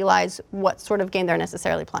won't even realize what sort of game they're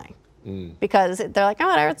necessarily playing, because they're like, oh,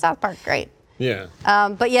 whatever, it's South Park, great. Yeah.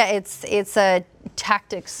 But yeah, it's a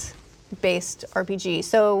tactics-based RPG.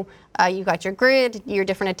 So you got your grid. Your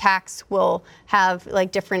different attacks will have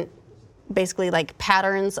like different, basically like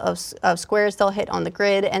patterns of squares they'll hit on the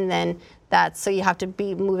grid, and then that so you have to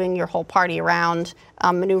be moving your whole party around,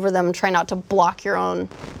 maneuver them, try not to block your own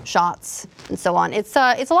shots, and so on. It's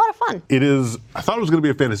a lot of fun. It is. I thought it was going to be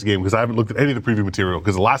a fantasy game because I haven't looked at any of the preview material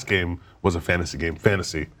because the last game was a fantasy game,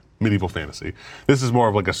 medieval fantasy. This is more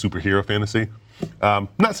of like a superhero fantasy.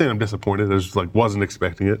 Not saying I'm disappointed. I just like wasn't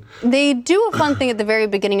expecting it. They do a fun thing at the very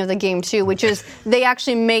beginning of the game too, which is they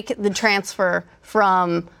actually make the transfer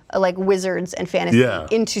from like wizards and fantasy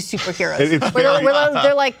into superheroes.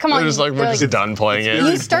 They're like, come on, They're just like, we're just done playing it.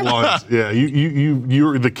 You start.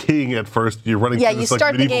 You're the king at first. You're running through this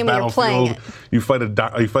like medieval battlefield. You fight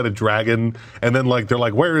a dragon, and then like they're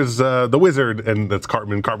like, where is the wizard? And that's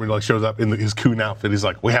Cartman. Cartman like shows up in his coon outfit. He's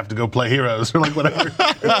like, we have to go play heroes or like whatever.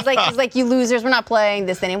 He's like, you losers, we're not playing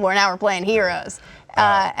this anymore. Now we're playing heroes.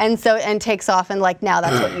 And takes off, and like now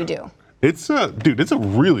that's what you do. It's it's a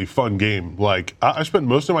really fun game. Like I spent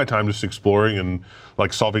most of my time just exploring and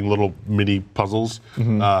like solving little mini puzzles,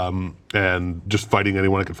 and just fighting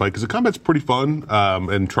anyone I could fight because the combat's pretty fun,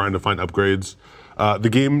 and trying to find upgrades.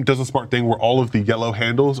 The game does a smart thing where all of the yellow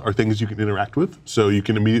handles are things you can interact with, so you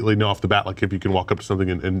can immediately know off the bat like if you can walk up to something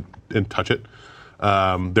and touch it.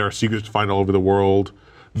 There are secrets to find all over the world.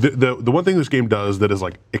 The one thing this game does that is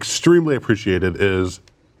like extremely appreciated is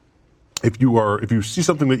if you see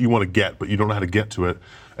something that you want to get but you don't know how to get to it,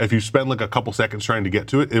 if you spend like a couple seconds trying to get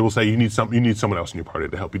to it, it will say you need someone else in your party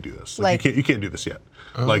to help you do this. Like you can't do this yet.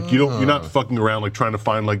 Like you're not fucking around like trying to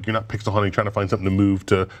find like you're not pixel hunting trying to find something to move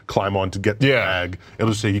to climb on to get the bag.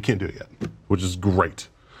 It'll just say you can't do it yet, which is great.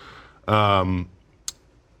 The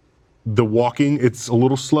walking, it's a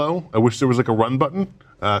little slow. I wish there was like a run button.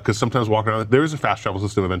 Because sometimes walking around, there is a fast travel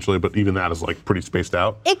system eventually, but even that is like pretty spaced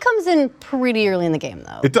out. It comes in pretty early in the game,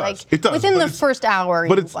 though. It does. Like, it does. Within the first hour,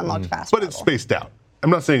 you've unlocked fast travel. But it's spaced out.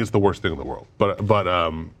 I'm not saying it's the worst thing in the world, but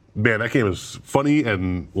man, that game is funny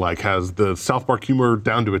and like has the South Park humor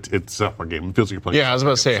down to its South Park game. It feels like you're playing. Yeah, I was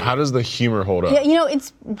about to say, how does the humor hold up? Yeah,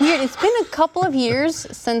 it's weird. It's been a couple of years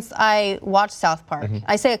since I watched South Park.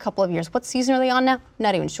 I say a couple of years. What season are they on now?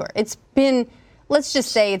 Not even sure. It's been. Let's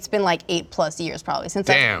just say it's been like 8+ years probably since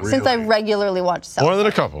I regularly watched South Park. More than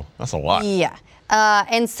a couple. That's a lot. Yeah.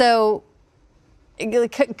 And so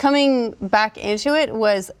coming back into it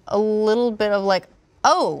was a little bit of like,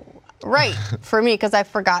 oh, right, for me, because I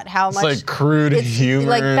forgot how much. It's like crude humor.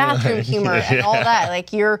 Like bathroom humor and all that.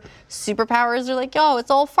 Like your superpowers are like, oh,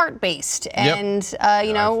 it's all fart based. And,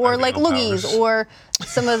 or like loogies or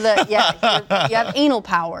some of the, you have anal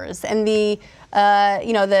powers and the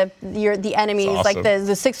enemies, awesome. like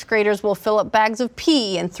the sixth graders will fill up bags of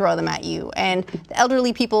pee and throw them at you, and the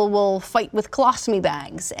elderly people will fight with colostomy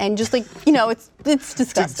bags, and just like it's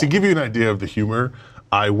disgusting. To give you an idea of the humor,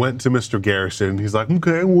 I went to Mr. Garrison. He's like,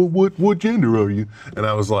 okay, what gender are you? And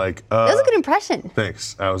I was like, that was a good impression.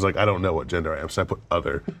 Thanks. I was like, I don't know what gender I am, so I put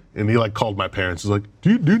other. And he like called my parents. He's like, do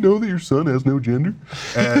you know that your son has no gender?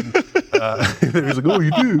 And he's like, oh,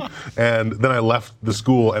 you do. And then I left the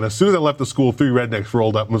school, and as soon as I left the school, 3 rednecks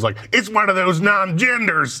rolled up and was like, it's one of those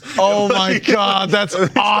non-genders. Oh my God, that's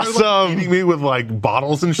awesome. Like, beating me with like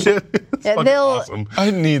bottles and shit. It's fucking awesome.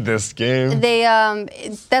 I need this game.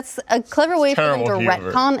 That's a clever way for them to humor.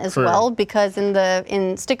 retcon as well, because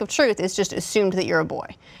in Stick of Truth, it's just assumed that you're a boy.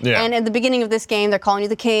 Yeah. And at the beginning of this game, they're calling you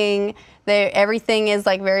the king. Everything is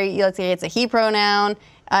like let's say it's a he pronoun.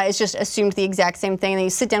 It's just assumed the exact same thing. And then you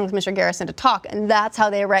sit down with Mr. Garrison to talk, and that's how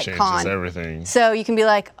they retcon. Changes everything. So you can be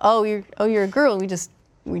like, oh, you're a girl. We just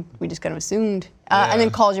kind of assumed. And then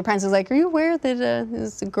calls your parents and is like, are you aware that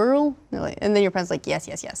it's a girl? And then your parents like,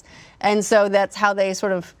 yes. And so that's how they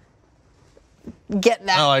sort of get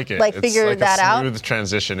that. I like it. Like figure that out. It's like a smooth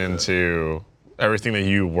transition into everything that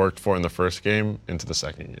you worked for in the first game into the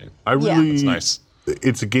second game. It's nice.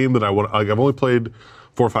 It's a game that I want. Like, I've only played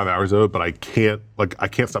 4 or 5 hours of it, but I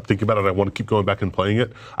can't stop thinking about it. I want to keep going back and playing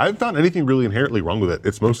it. I haven't found anything really inherently wrong with it.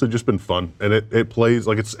 It's mostly just been fun, and it plays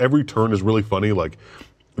like every turn is really funny. Like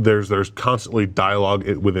there's constantly dialogue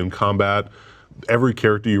within combat. Every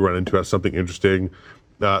character you run into has something interesting.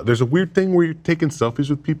 There's a weird thing where you're taking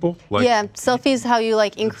selfies with people. Like, selfies how you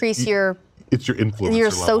like increase your. It's your influence.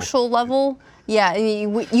 Your social level. Yeah,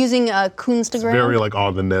 and using Coonstagram. It's very like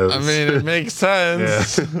on the nose. I mean, it makes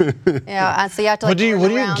sense. Yeah, so you have to. Like, what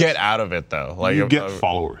do you get out of it though? Like you get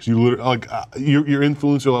followers. You literally like your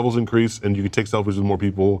influencer levels increase, and you can take selfies with more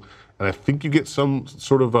people. And I think you get some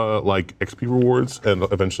sort of like XP rewards, and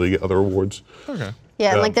eventually you get other rewards. Okay.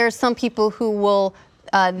 Yeah, and like there are some people who will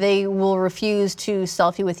they will refuse to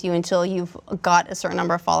selfie with you until you've got a certain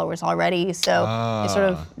number of followers already. So you sort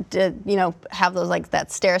of, have those like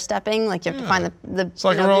that stair stepping. Like you have to find the. It's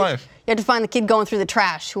like in real life. You have to find the kid going through the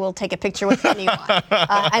trash who will take a picture with anyone,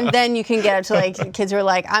 and then you can get up to like kids who are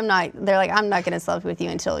like, I'm not going to selfie with you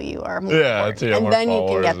until you are more. Yeah, important. until you have and more then you can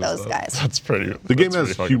followers get and those stuff. guys. That's pretty. The game that's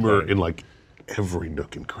has pretty fucking humor funny. in like every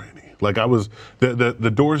nook and cranny. Like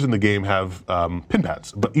the doors in the game have pin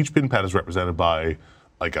pads, but each pin pad is represented by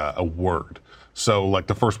like a word. So like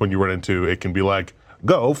the first one you run into, it can be like,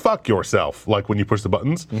 go fuck yourself, like when you push the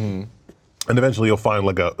buttons. Mm-hmm. And eventually you'll find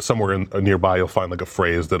like somewhere nearby you'll find like a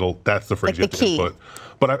phrase that's the phrase Like you the have to key. input.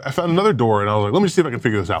 But I found another door and I was like, let me see if I can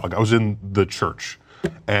figure this out. Like I was in the church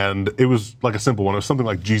and it was like a simple one. It was something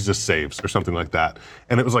like Jesus saves or something like that.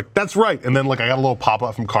 And it was like, that's right. And then like I got a little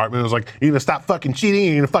pop-up from Cartman. It was like, you're gonna stop fucking cheating,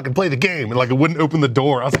 you're gonna fucking play the game. And like it wouldn't open the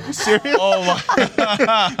door. I was like, you serious? Oh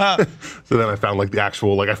my. So then I found like the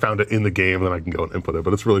actual, like I found it in the game and then I can go and input it.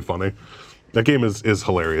 But it's really funny. That game is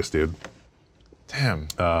hilarious, dude. Damn.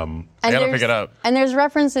 And I gotta there's- pick it up. And there's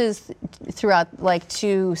references throughout, like,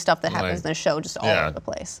 to stuff that happens Like, in the show, just all yeah. over the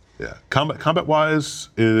place. Yeah. Combat wise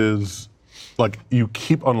is like you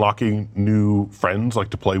keep unlocking new friends like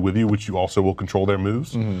to play with you, which you also will control their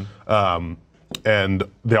moves. And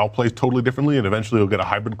they all play totally differently, and eventually you'll get a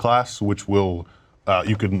hybrid class, which will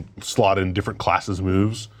you can slot in different classes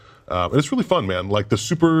moves. And it's really fun, man. Like the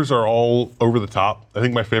supers are all over the top. I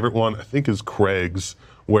think my favorite one, is Craig's,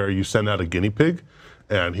 where you send out a guinea pig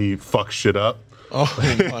and he fucks shit up. Oh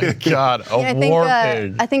my God. A I think, war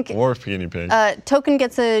pig. I think- War guinea pig. Token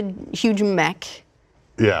gets a huge mech.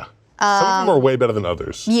 Yeah. Some of them are way better than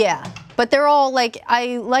others. Yeah, but they're all like,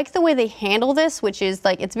 I like the way they handle this, which is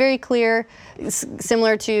like, it's very clear,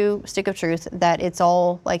 similar to Stick of Truth, that it's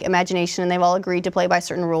all like imagination and they've all agreed to play by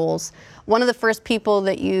certain rules. One of the first people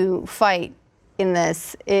that you fight in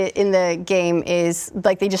in the game is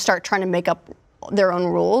like, they just start trying to make up their own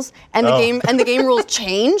rules, and the game rules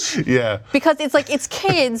change. Yeah. Because it's like, it's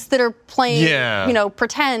kids that are playing, Yeah.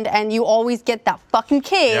 pretend, and you always get that fucking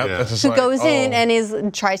kid Yep, that's just who like, goes in oh.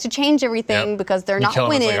 and tries to change everything Yep. because they're You not kill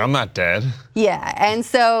him, it's winning. like, I'm not dead. Yeah, and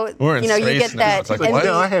so We're in you space get now. that, It's like, and what?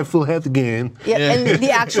 I have full health again. yeah, Yeah. and the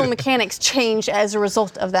actual mechanics change as a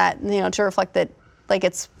result of that. To reflect that, like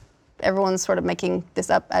everyone's sort of making this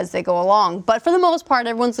up as they go along. But for the most part,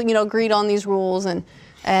 everyone's agreed on these rules, and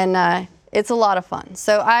it's a lot of fun.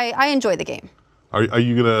 So I enjoy the game. Are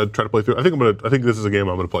you gonna try to play through? I think this is a game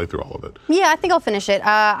I'm gonna play through all of it. Yeah, I think I'll finish it.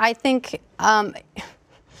 I think I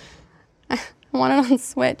want it on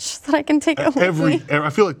Switch so that I can take it with me. I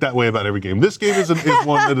feel like that way about every game. This game is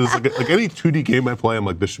one that is like any 2D game I play. I'm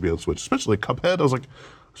like, this should be on Switch, especially Cuphead. I was like,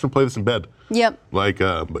 I should play this in bed. Yep. Like,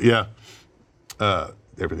 but yeah,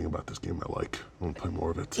 everything about this game I like. I want to play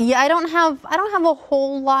more of it. Yeah, I don't have a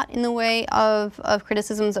whole lot in the way of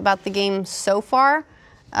criticisms about the game so far.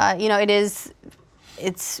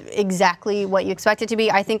 It's exactly what you expect it to be.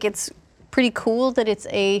 I think it's pretty cool that it's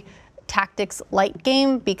a tactics light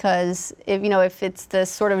game, because if it's the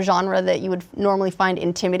sort of genre that you would normally find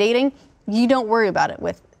intimidating, you don't worry about it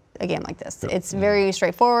with a game like this. Yep. It's very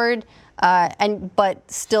straightforward, but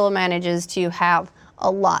still manages to have a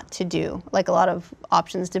lot to do, like a lot of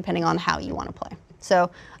options depending on how you want to play. So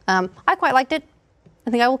I quite liked it. I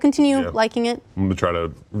think I will continue liking it. I'm gonna try to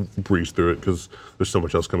breeze through it because there's so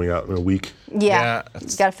much else coming out in a week. Yeah, Yeah,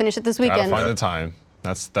 got to finish it this Gotta weekend. find the time.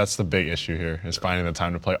 That's the big issue here, is finding the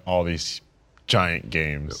time to play all these giant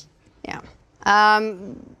games. Yeah.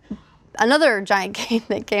 Another giant game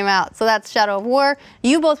that came out, so that's Shadow of War.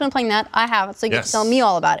 You've both been playing that. I haven't, so you get to Yes. tell me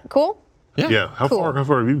all about it. Cool? Yeah. How Cool. far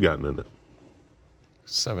have you gotten in it?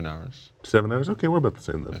 7 hours. 7 hours? Okay, we're about the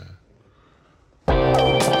same then.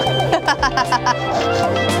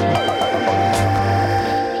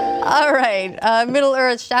 All right,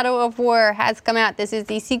 Middle-earth Shadow of War has come out. This is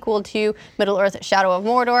the sequel to Middle-earth Shadow of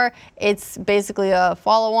Mordor. It's basically a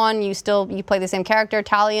follow-on. You play the same character,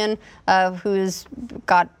 Talion, who's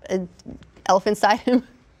got an elf inside him,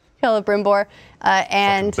 Celebrimbor,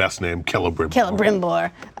 and Best name, Celebrimbor.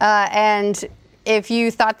 Celebrimbor. And if you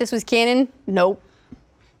thought this was canon, nope.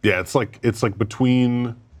 Yeah, it's like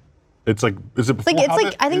between. Is it before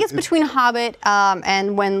Hobbit? I think it's between Hobbit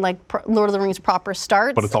and when Lord of the Rings proper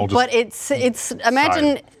starts. But it's all just But it's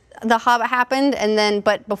imagine the Hobbit happened, and then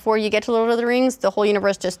but before you get to Lord of the Rings, the whole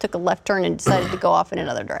universe just took a left turn and decided to go off in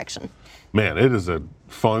another direction. Man, it is a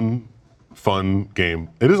fun game.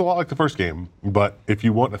 It is a lot like the first game, but if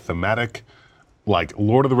you want a thematic like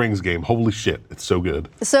Lord of the Rings game. Holy shit, it's so good.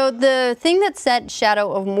 So the thing that set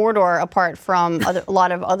Shadow of Mordor apart from a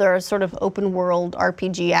lot of other sort of open world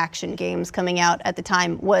RPG action games coming out at the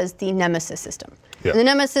time was the Nemesis system. Yeah. In the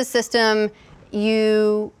Nemesis system,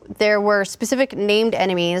 there were specific named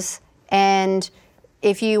enemies, and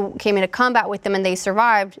if you came into combat with them and they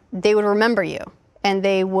survived, they would remember you. And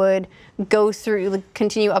they would go through,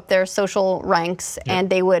 continue up their social ranks,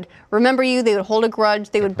 and they would remember you. They would hold a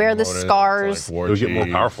grudge. They would bear the scars. They would get more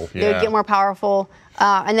powerful. They would get more powerful.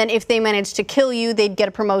 And then if they managed to kill you, they'd get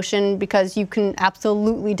a promotion because you can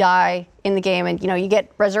absolutely die in the game, and you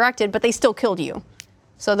get resurrected, but they still killed you.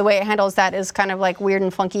 So the way it handles that is kind of like weird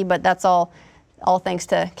and funky, but that's all thanks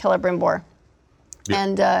to Celebrimbor.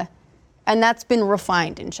 Yeah. And that's been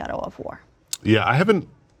refined in Shadow of War. Yeah, I don't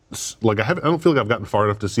feel like I've gotten far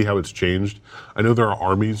enough to see how it's changed. I know there are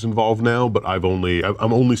armies involved now, but I'm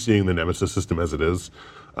only seeing the Nemesis system as it is.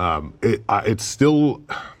 It's still,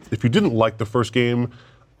 if you didn't like the first game,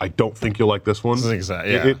 I don't think you'll like this one.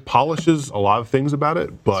 It polishes a lot of things about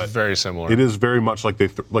it, but it's very similar. It is very much like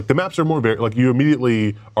the maps are more like you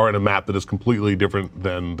immediately are in a map that is completely different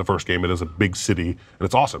than the first game. It is a big city, and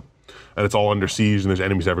it's awesome. And it's all under siege, and there's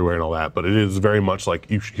enemies everywhere and all that. But it is very much like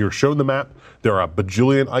you're shown the map. There are a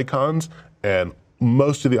bajillion icons, and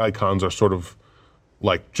most of the icons are sort of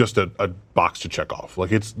like just a box to check off. Like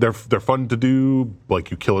they're fun to do.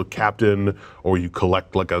 Like you kill a captain, or you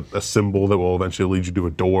collect like a symbol that will eventually lead you to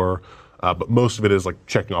a door. But most of it is like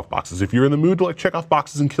checking off boxes. If you're in the mood to like check off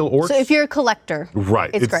boxes and kill orcs. So if you're a collector, right,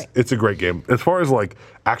 it's great. It's a great game. As far as like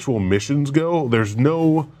actual missions go, there's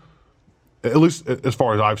no. At least as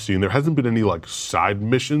far as I've seen, there hasn't been any like side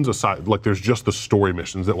missions aside. Like there's just the story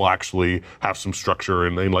missions that will actually have some structure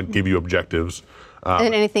and they like give you objectives.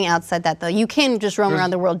 And anything outside that, though, you can just roam around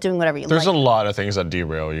the world doing whatever you like. There's a lot of things that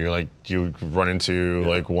derail you. Like you run into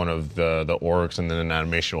like one of the orcs, and then an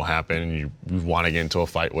animation will happen, and you want to get into a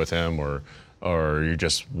fight with him, or you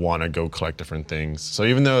just want to go collect different things. So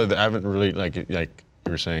even though I haven't really like you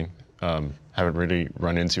were saying. Haven't really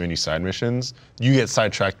run into any side missions. You get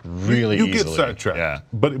sidetracked really easily. You get sidetracked. Yeah.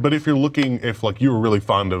 But if you're looking, if like you were really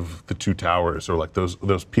fond of the Two Towers or like those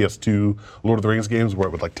PS2 Lord of the Rings games where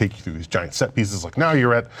it would like take you through these giant set pieces, like now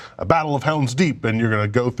you're at a Battle of Helm's Deep and you're gonna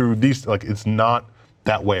go through these, like it's not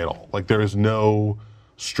that way at all. Like there is no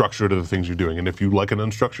structure to the things you're doing. And if you like an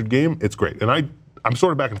unstructured game, it's great. And I'm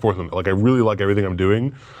sort of back and forth on it. Like I really like everything I'm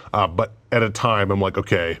doing, but at a time I'm like,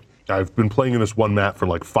 okay, I've been playing in this one map for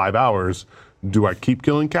like 5 hours. Do I keep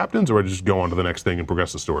killing captains, or I just go on to the next thing and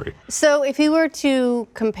progress the story? So if you were to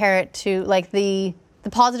compare it to like the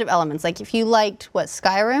positive elements, like if you liked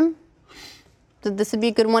Skyrim, this would be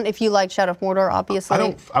a good one. If you liked Shadow of Mordor,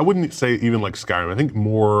 obviously. I wouldn't say even like Skyrim. I think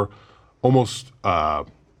more almost Far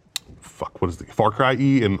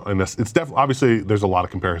Cry-y, and it's definitely, obviously there's a lot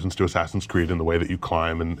of comparisons to Assassin's Creed in the way that you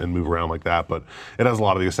climb and move around like that, but it has a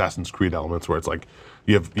lot of the Assassin's Creed elements where it's like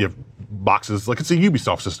you have boxes, like it's a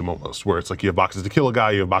Ubisoft system almost, where it's like you have boxes to kill a guy,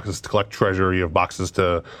 you have boxes to collect treasure, you have boxes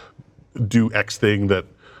to do X thing that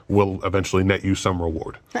will eventually net you some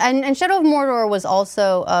reward. And Shadow of Mordor was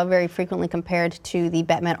also very frequently compared to the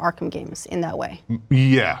Batman Arkham games in that way.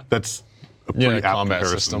 Yeah, that's a pretty apt combat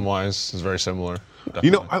comparison. system-wise is very similar. Definitely.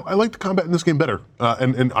 You know, I like the combat in this game better,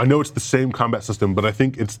 and I know it's the same combat system, but I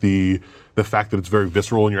think it's the fact that it's very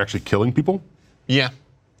visceral and you're actually killing people. Yeah.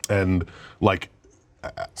 And like.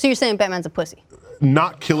 So you're saying Batman's a pussy?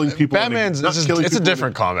 Not killing people. It's a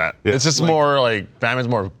different combat. Yeah. It's just like, more like Batman's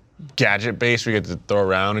more gadget based. We get to throw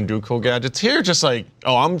around and do cool gadgets. Here, just like,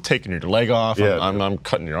 oh, I'm taking your leg off. Yeah, I'm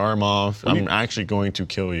cutting your arm off. I'm actually going to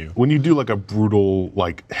kill you. When you do like a brutal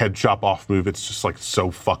like head chop off move, it's just like so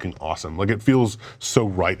fucking awesome. Like it feels so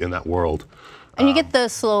right in that world. And you get the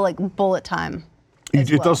slow like bullet time.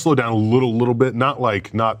 It does slow down a little bit. Not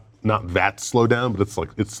that slow down, but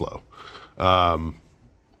it's slow. I'm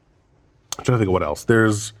trying to think of what else. I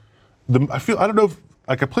don't know if,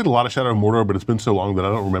 like I played a lot of Shadow of Mordor, but it's been so long that I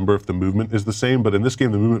don't remember if the movement is the same, but in this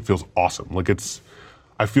game the movement feels awesome. Like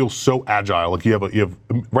I feel so agile. Like you have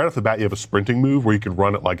right off the bat you have a sprinting move where you can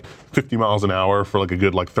run at like 50 miles an hour for like a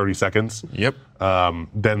good like 30 seconds. Yep.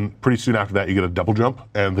 Then pretty soon after that you get a double jump,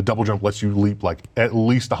 and the double jump lets you leap like at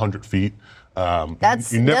least 100 feet.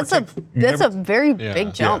 That's a very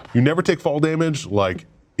big jump. Yeah. You never take fall damage. Like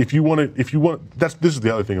if you want, this is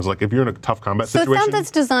the other thing is like if you're in a tough combat situation. So it sounds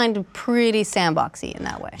that's designed pretty sandboxy in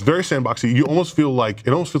that way. It's very sandboxy. You almost feel like,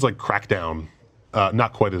 it almost feels like Crackdown.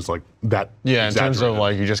 Not quite as like that. Yeah, in terms of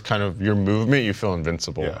like you just kind of, your movement, you feel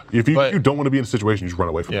invincible. Yeah, if you don't want to be in a situation, you just run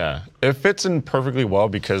away from it. Yeah, it fits in perfectly well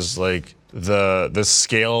because like the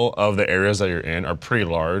scale of the areas that you're in are pretty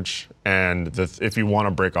large, and if you want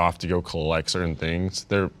to break off to go collect certain things,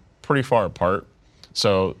 they're pretty far apart.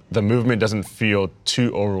 So the movement doesn't feel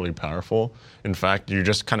too overly powerful. In fact, you're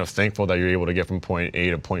just kind of thankful that you're able to get from point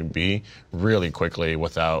A to point B really quickly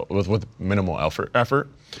with minimal effort.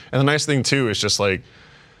 And the nice thing too is just like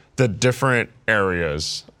the different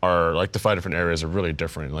areas are like the 5 different areas are really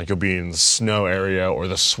different. Like you'll be in the snow area or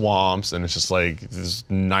the swamps, and it's just like this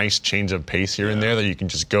nice change of pace here and there that you can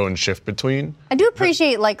just go and shift between. I do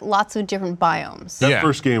appreciate like lots of different biomes. That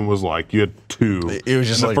first game was like you had 2. It was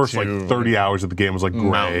just and like the first 30 hours of the game was like gray.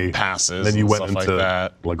 Mountain passes. Then you and went stuff into like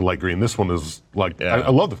that. like light green. This one is like I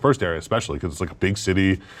love the first area especially because it's like a big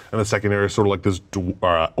city, and the second area is sort of like this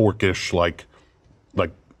orcish like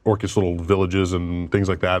orcish little villages and things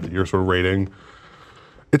like that you're sort of raiding.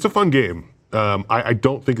 It's a fun game. I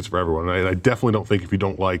don't think it's for everyone. I definitely don't think if you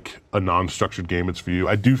don't like a non-structured game, it's for you.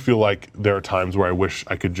 I do feel like there are times where I wish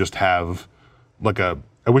I could just have like I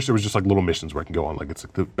wish there was just like little missions where I can go on. Like it's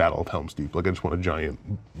like the Battle of Helm's Deep. Like I just want a giant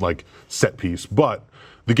like set piece. But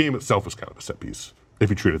the game itself is kind of a set piece if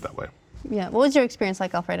you treat it that way. Yeah. What was your experience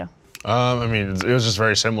like, Alfredo? I mean, it was just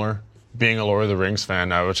very similar. Being a Lord of the Rings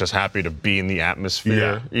fan, I was just happy to be in the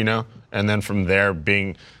atmosphere, you know? And then from there,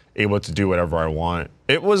 being able to do whatever I want.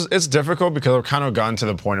 It's difficult because I've kind of gotten to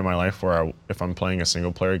the point in my life where if I'm playing a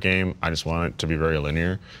single player game, I just want it to be very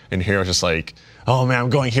linear. And here I was just like, oh man, I'm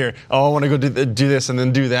going here. Oh, I want to go do this and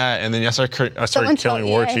then do that. And then I started killing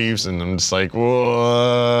war chiefs, and I'm just like,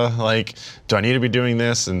 whoa, like, do I need to be doing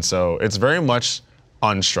this? And so it's very much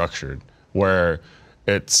unstructured, where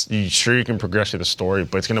you can progress through the story,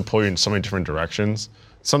 but it's going to pull you in so many different directions.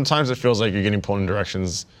 Sometimes it feels like you're getting pulled in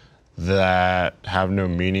directions that have no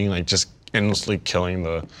meaning, like just endlessly killing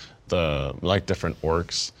the like different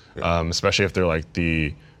orcs, especially if they're like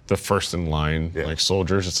the first in line like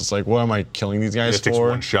soldiers. It's just like, what am I killing these guys for? It takes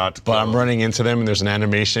one shot to but kill I'm them. running into them and there's an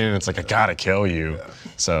animation and it's like I gotta kill you.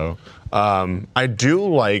 So I do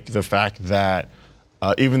like the fact that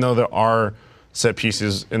even though there are set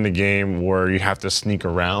pieces in the game where you have to sneak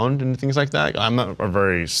around and things like that. I'm not a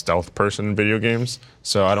very stealth person in video games,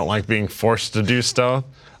 so I don't like being forced to do stealth.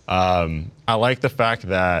 I like the fact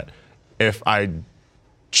that if I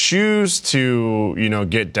choose to,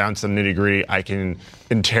 get down to the nitty-gritty, I can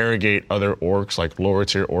interrogate other orcs, like lower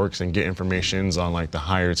tier orcs, and get informations on like the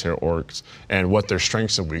higher tier orcs and what their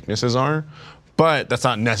strengths and weaknesses are. But that's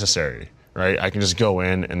not necessary, right? I can just go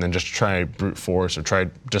in and then just try brute force or try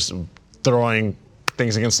just throwing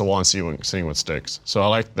things against the wall and seeing what sticks. So I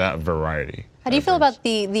like that variety. How do you feel about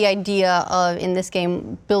the idea of, in this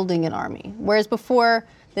game, building an army? Whereas before,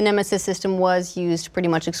 the Nemesis system was used pretty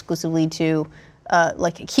much exclusively to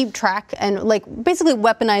keep track and basically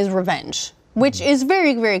weaponize revenge, which is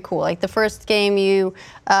very, very cool. Like the first game, you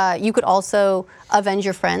could also avenge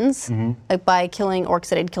your friends by killing orcs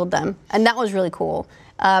that had killed them, and that was really cool.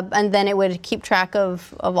 And then it would keep track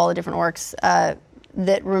of all the different orcs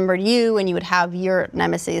that remembered you, and you would have your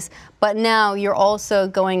nemesis. But now you're also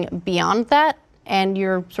going beyond that, and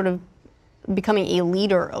you're sort of becoming a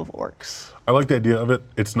leader of orcs. I like the idea of it.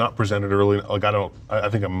 It's not presented early. Like I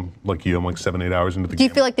think I'm like you. I'm like 7-8 hours into the game. Do you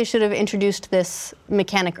feel like they should have introduced this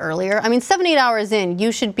mechanic earlier? I mean, 7-8 hours in,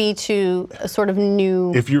 you should be to a sort of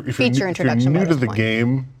new feature introduction. If you're new to the point.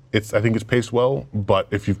 game, I think it's paced well. But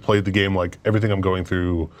if you've played the game, like everything I'm going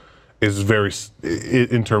through is very,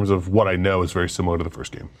 in terms of what I know, is very similar to the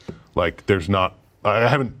first game. Like there's not. I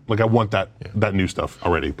haven't I want that new stuff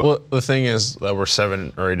already. But well, the thing is that we're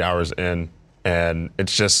 7 or 8 hours in, and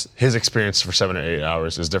it's just his experience for 7 or 8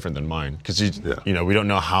 hours is different than mine because we don't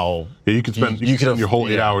know how. Yeah, you could spend your whole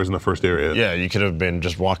 8 hours in the first area. Yeah, you could have been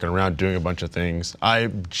just walking around doing a bunch of things.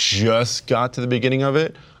 I just got to the beginning of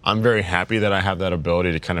it. I'm very happy that I have that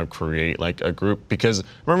ability to kind of create like a group because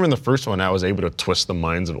remember in the first one I was able to twist the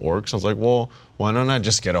minds of orcs. I was like, well, why don't I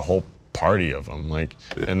just get a whole party of them,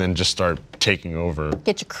 and then just start taking over.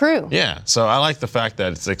 Get your crew. Yeah, so I like the fact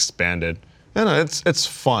that it's expanded. It's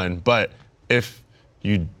fun, but if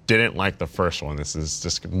you didn't like the first one, this is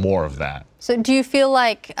just more of that. So do you feel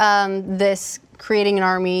like this creating an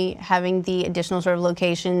army, having the additional sort of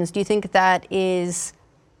locations, do you think that is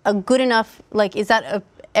a good enough, is that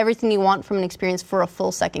everything you want from an experience for a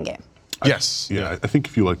full second game? Yes. Yeah, I think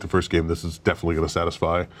if you like the first game, this is definitely going to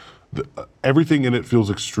satisfy. Everything in it feels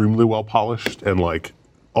extremely well polished, and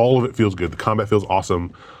all of it feels good. The combat feels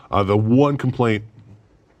awesome. The one complaint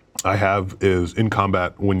I have is in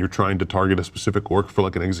combat when you're trying to target a specific orc for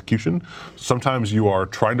an execution. Sometimes you are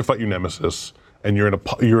trying to fight your nemesis, and you're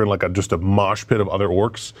in just a mosh pit of other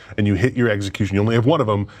orcs, and you hit your execution. You only have one of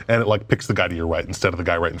them, and it picks the guy to your right instead of the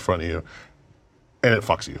guy right in front of you, and it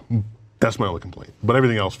fucks you. That's my only complaint. But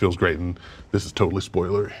everything else feels great, and this is totally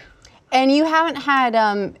spoilery. And you haven't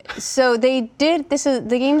had, so they did, the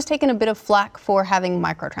game's taken a bit of flack for having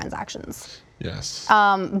microtransactions. Yes.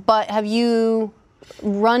 But have you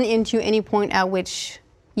run into any point at which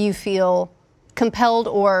you feel compelled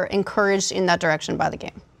or encouraged in that direction by the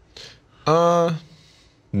game?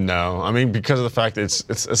 No, I mean, because of the fact that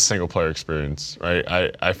it's a single player experience, right?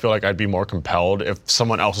 I feel like I'd be more compelled if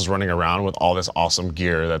someone else is running around with all this awesome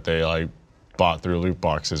gear that they like bought through loot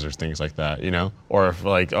boxes or things like that, you know? Or if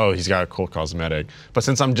like, oh, he's got a cool cosmetic. But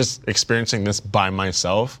since I'm just experiencing this by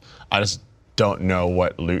myself, I just don't know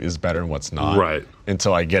what loot is better and what's not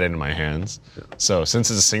until I get it in my hands. Yeah. So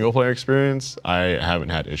since it's a single player experience, I haven't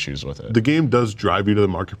had issues with it. The game does drive you to the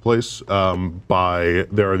marketplace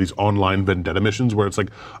there are these online vendetta missions where it's like,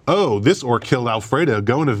 oh, this orc killed Alfredo,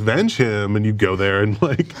 go and avenge him, and you go there and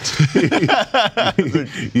like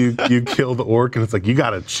you kill the orc and it's like, you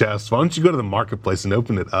got a chest, why don't you go to the marketplace and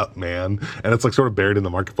open it up, man? And it's like sort of buried in the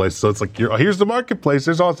marketplace, so it's like, here's the marketplace,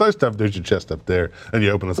 there's all this other stuff, there's your chest up there, and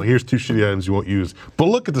you open it, it's like, here's 2 shitty items you won't use, but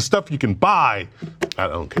look at the stuff you can buy. I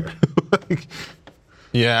don't care.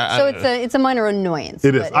 Yeah. So it's a minor annoyance.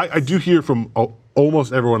 It is. I do hear from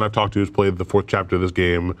almost everyone I've talked to who's played the 4th chapter of this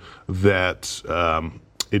game that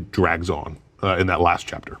it drags on in that last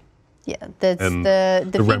chapter. Yeah, that's and the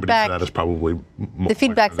remedy feedback. for that is probably The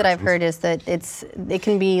feedback that I've heard is that it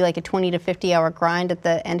can be like a 20 to 50 hour grind at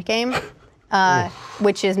the end game,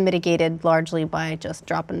 which is mitigated largely by just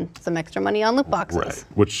dropping some extra money on loot boxes. Right.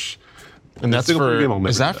 Which. And that's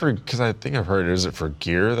because I think I've heard, is it for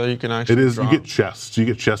gear that you can actually It is, drop? you get chests. You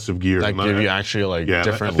get chests of gear. That give you actually like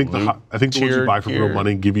different I think loot I think the ones you buy for real gear.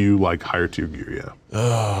 money give you like higher tier gear, yeah.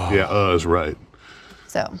 Oh. Yeah, is right.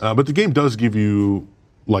 So. But the game does give you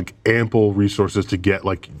like ample resources to get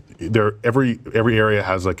like, every area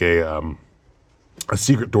has like a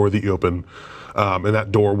secret door that you open. And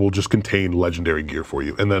that door will just contain legendary gear for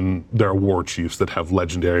you. And then there are war chiefs that have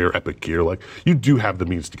legendary or epic gear. Like, you do have the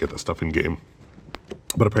means to get that stuff in game.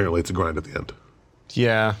 But apparently it's a grind at the end.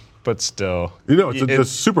 Yeah, but still. You know, it's a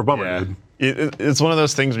super bummer, yeah. dude. It's one of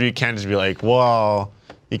those things where you can't just be like, well,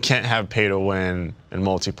 you can't have pay to win in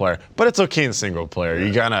multiplayer. But it's okay in single player.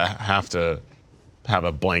 You gotta have to have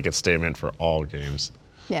a blanket statement for all games.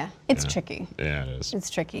 Yeah, it's tricky. Yeah, it is. It's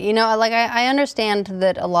tricky. You know, like I understand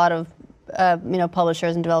that a lot of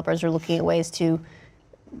publishers and developers are looking at ways to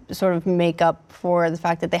sort of make up for the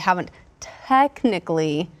fact that they haven't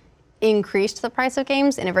technically increased the price of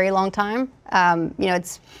games in a very long time.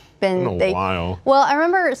 It's been a while. Well, I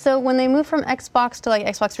remember, so when they moved from Xbox to like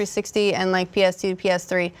Xbox 360 and like PS2 to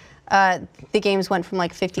PS3, the games went from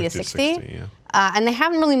like 50 to 60. Yeah. And they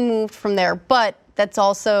haven't really moved from there, but that's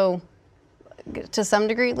also to some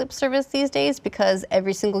degree lip service these days because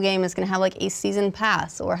every single game is going to have like a season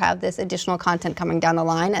pass or have this additional content coming down the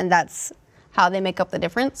line, and that's how they make up the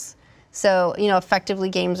difference. So, effectively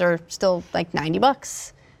games are still like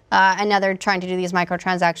 $90. And now they're trying to do these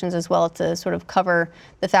microtransactions as well to sort of cover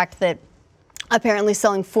the fact that apparently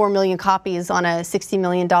selling 4 million copies on a $60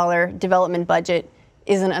 million development budget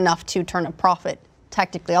isn't enough to turn a profit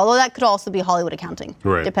technically, although that could also be Hollywood accounting,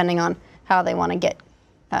 depending on how they want to get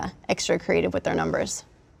extra creative with their numbers.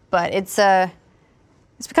 But it's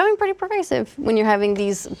becoming pretty pervasive when you're having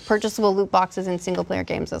these purchasable loot boxes in single player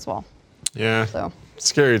games as well. Yeah. So.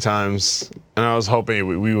 Scary times. And I was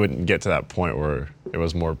hoping we wouldn't get to that point where it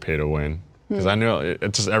was more pay to win. Because I know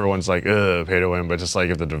it's just everyone's like, ugh, pay to win. But just like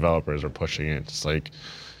if the developers are pushing it, just like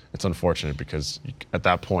it's unfortunate because at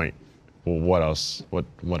that point, well, what else? What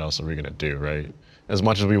else are we gonna do, right? As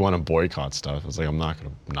much as we want to boycott stuff, it's like I'm not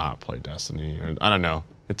gonna not play Destiny. I don't know.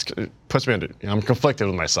 It puts me I'm conflicted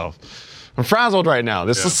with myself. I'm frazzled right now.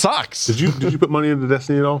 This sucks. Did you put money into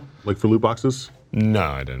Destiny at all? Like for loot boxes? No,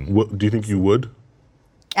 I didn't. Do you think you would?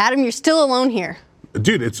 Adam, you're still alone here.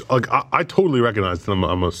 Dude, it's like I totally recognize that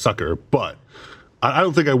I'm a sucker, but I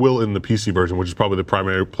don't think I will in the PC version, which is probably the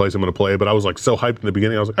primary place I'm going to play. But I was like so hyped in the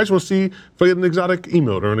beginning. I was like, I just want to see if I get an exotic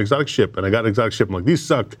emote or an exotic ship, and I got an exotic ship. I'm like, these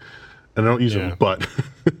suck, and I don't use them. But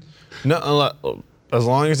no, as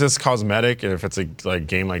long as it's cosmetic, and if it's a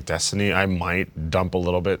game like Destiny, I might dump a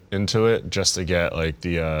little bit into it just to get like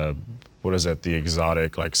the the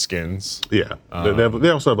exotic like skins. Yeah, they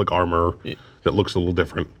also have like armor that looks a little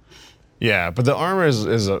different. Yeah, but the armor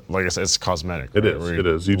is like I said, it's cosmetic. It right? is. It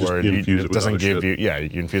is. You just infuse it with doesn't other give shit. you. Yeah,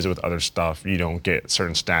 you infuse it with other stuff. You don't get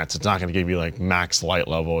certain stats. It's not going to give you like max light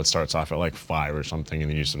level. It starts off at like 5 or something,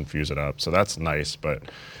 and then you just infuse it up. So that's nice. But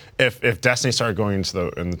if Destiny started going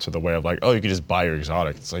into the way of like, oh, you could just buy your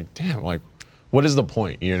exotic, it's like, damn, like, what is the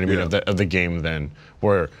point? You know what I mean of the game then,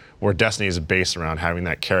 where Destiny is based around having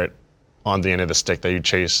that carrot on the end of the stick that you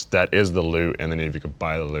chase that is the loot, and then if you could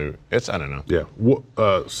buy the loot, I don't know.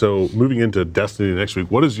 Yeah. So moving into Destiny next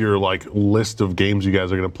week, what is your like list of games you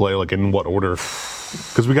guys are going to play? Like in what order?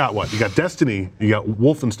 Because we got what? You got Destiny, you got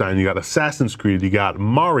Wolfenstein, you got Assassin's Creed, you got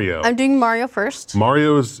Mario. I'm doing Mario first.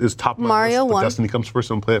 Mario is top of my Mario list, but 1. Destiny comes first.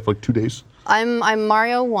 I'm gonna play it for like 2 days. I'm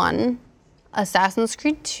Mario 1, Assassin's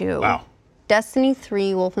Creed 2, Wow. Destiny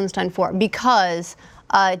 3, Wolfenstein 4, because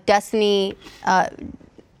Destiny,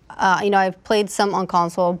 I've played some on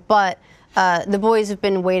console, but the boys have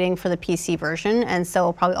been waiting for the PC version, and so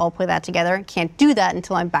we'll probably all play that together. Can't do that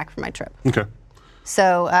until I'm back from my trip. Okay.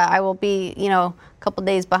 So I will be, a couple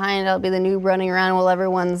days behind. I'll be the noob running around while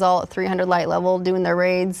everyone's all at 300 light level doing their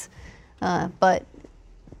raids. But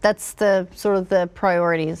that's the sort of the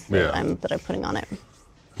priorities that I'm putting on it.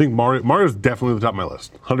 I think Mario's definitely at the top of my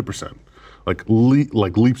list, 100%. Like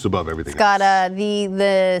leaps above everything. It's got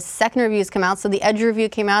the second reviews come out. So the Edge review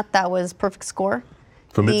came out. That was perfect score.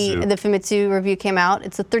 Famitsu. The Famitsu review came out.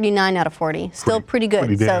 It's a 39 out of 40. Still pretty good.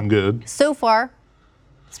 Pretty damn good. So far,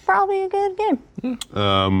 it's probably a good game.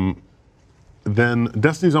 Then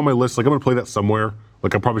Destiny's on my list. Like I'm gonna play that somewhere.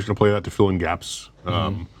 Like I'm probably just gonna play that to fill in gaps.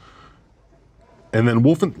 And then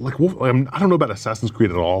I don't know about Assassin's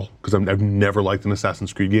Creed at all because I've never liked an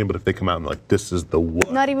Assassin's Creed game. But if they come out and like this is the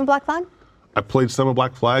one, Not even Black Flag? I played some of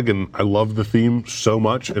Black Flag and I loved the theme so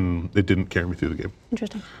much, and it didn't carry me through the game.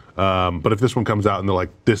 Interesting. But if this one comes out and they're like,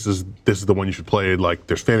 this is the one you should play. Like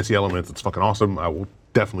there's fantasy elements. It's fucking awesome. I will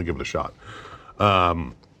definitely give it a shot.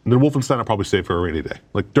 And then Wolfenstein I'll probably save for a rainy day.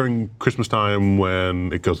 Like during Christmas time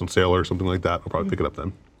when it goes on sale or something like that, I'll probably pick it up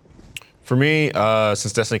then. For me,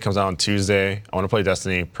 since Destiny comes out on Tuesday, I want to play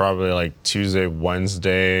Destiny probably like Tuesday,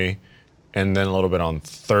 Wednesday, and then a little bit on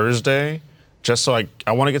Thursday, just so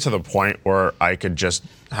I want to get to the point where I could just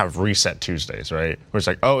have reset Tuesdays, right? Where it's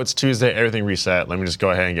like, oh, it's Tuesday, everything reset. Let me just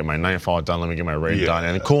go ahead and get my Nightfall done. Let me get my raid done,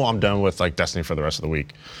 and cool, I'm done with like Destiny for the rest of the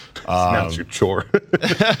week. Now it's your chore.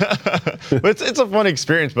 But it's a fun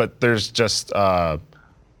experience, but there's just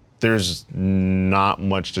there's not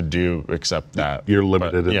much to do except that. You're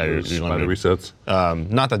limited But, in yeah, those you're by the limited. resets.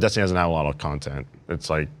 Not that Destiny doesn't have a lot of content. It's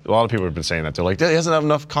like a lot of people have been saying that. They're like, it doesn't have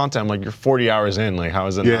enough content. I'm like, you're 40 hours in. Like, how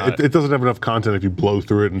is it Yeah, not? it doesn't have enough content if you blow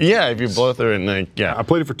through it. Yeah, if you blow through it, and like, I yeah.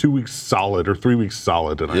 played it for 2 weeks solid or 3 weeks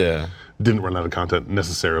solid, and I didn't run out of content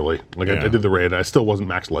necessarily. Like I did the raid, I still wasn't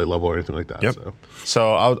max light level or anything like that. Yep.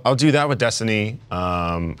 So I'll do that with Destiny.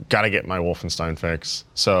 Gotta get my Wolfenstein fix.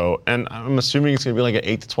 So, and I'm assuming it's gonna be like an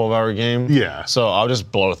 8 to 12 hour game. Yeah. So I'll just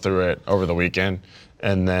blow through it over the weekend,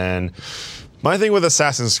 and then. My thing with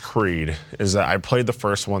Assassin's Creed is that I played the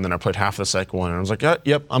first one, then I played half the second one, and I was like,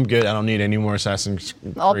 yep, I'm good. I don't need any more Assassin's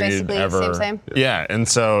Creed All basically ever. same. Yeah, and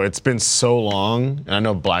so it's been so long, and I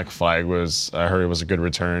know Black Flag I heard it was a good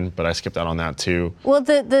return, but I skipped out on that too. Well,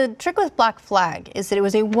 the trick with Black Flag is that it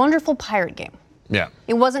was a wonderful pirate game. Yeah.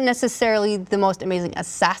 It wasn't necessarily the most amazing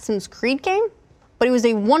Assassin's Creed game, but it was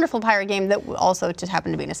a wonderful pirate game that also just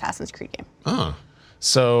happened to be an Assassin's Creed game.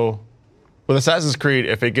 So with Assassin's Creed,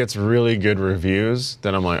 if it gets really good reviews,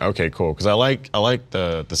 then I'm like, okay, cool, because I like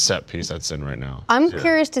the set piece that's in right now. I'm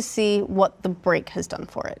curious to see what the break has done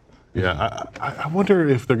for it. Yeah, I wonder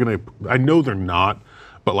if they're gonna. I know they're not,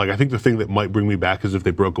 but like I think the thing that might bring me back is if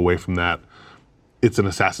they broke away from that. It's an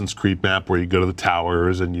Assassin's Creed map where you go to the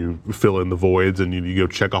towers and you fill in the voids and you go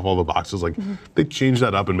check off all the boxes. Like they changed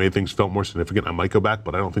that up and made things felt more significant. I might go back,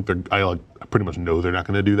 but I don't think I pretty much know they're not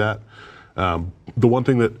going to do that. The one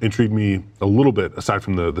thing that intrigued me a little bit, aside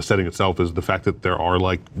from the setting itself, is the fact that there are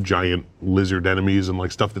like giant lizard enemies and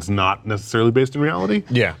like stuff that's not necessarily based in reality.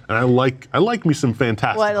 Yeah. And I like me some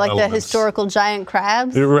fantastic What, like elements. the historical giant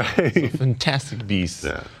crabs? Right. Fantastic beast.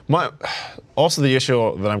 Yeah. Also, the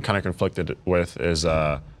issue that I'm kind of conflicted with is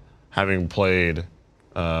having played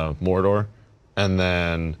Mordor and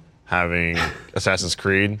then having Assassin's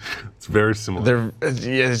Creed. It's very similar. It's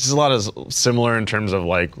just a lot of similar in terms of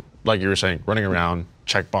like you were saying, running around,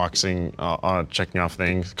 checkboxing, checking off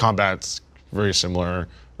things. Combat's very similar,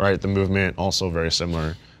 right? The movement also very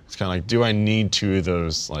similar. It's kind of like, do I need two of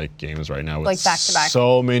those like games right now with Like back-to-back.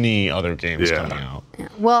 so many other games coming out? Yeah.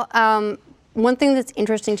 Well, one thing that's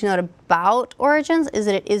interesting to note about Origins is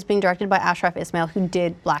that it is being directed by Ashraf Ismail, who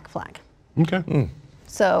did Black Flag. Okay.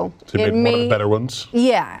 So They it made one of may, the better ones.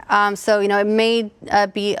 yeah. So it may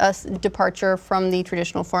be a departure from the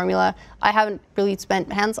traditional formula. I haven't really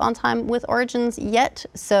spent hands-on time with Origins yet,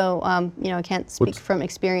 so I can't speak from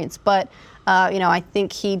experience. But I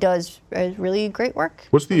think he does really great work.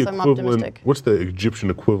 What's the so I'm equivalent? optimistic. What's the Egyptian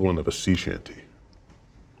equivalent of a sea shanty?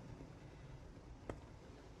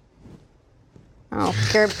 Oh,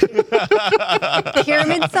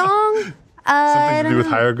 pyramid song? Something to do with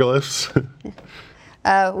hieroglyphs?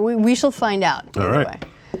 We shall find out. All right. Way.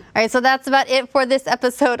 All right, so that's about it for this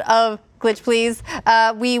episode of Glitch Please.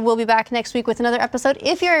 We will be back next week with another episode.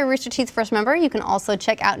 If you're a Rooster Teeth First member, you can also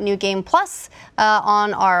check out New Game Plus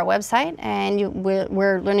on our website, and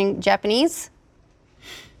we're learning Japanese.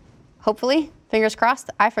 Hopefully, fingers crossed.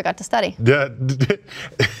 I forgot to study. Yeah.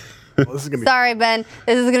 Well, this is gonna be Sorry, Ben.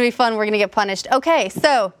 This is going to be fun. We're going to get punished. Okay,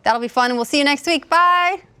 so that'll be fun, and we'll see you next week.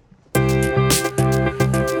 Bye.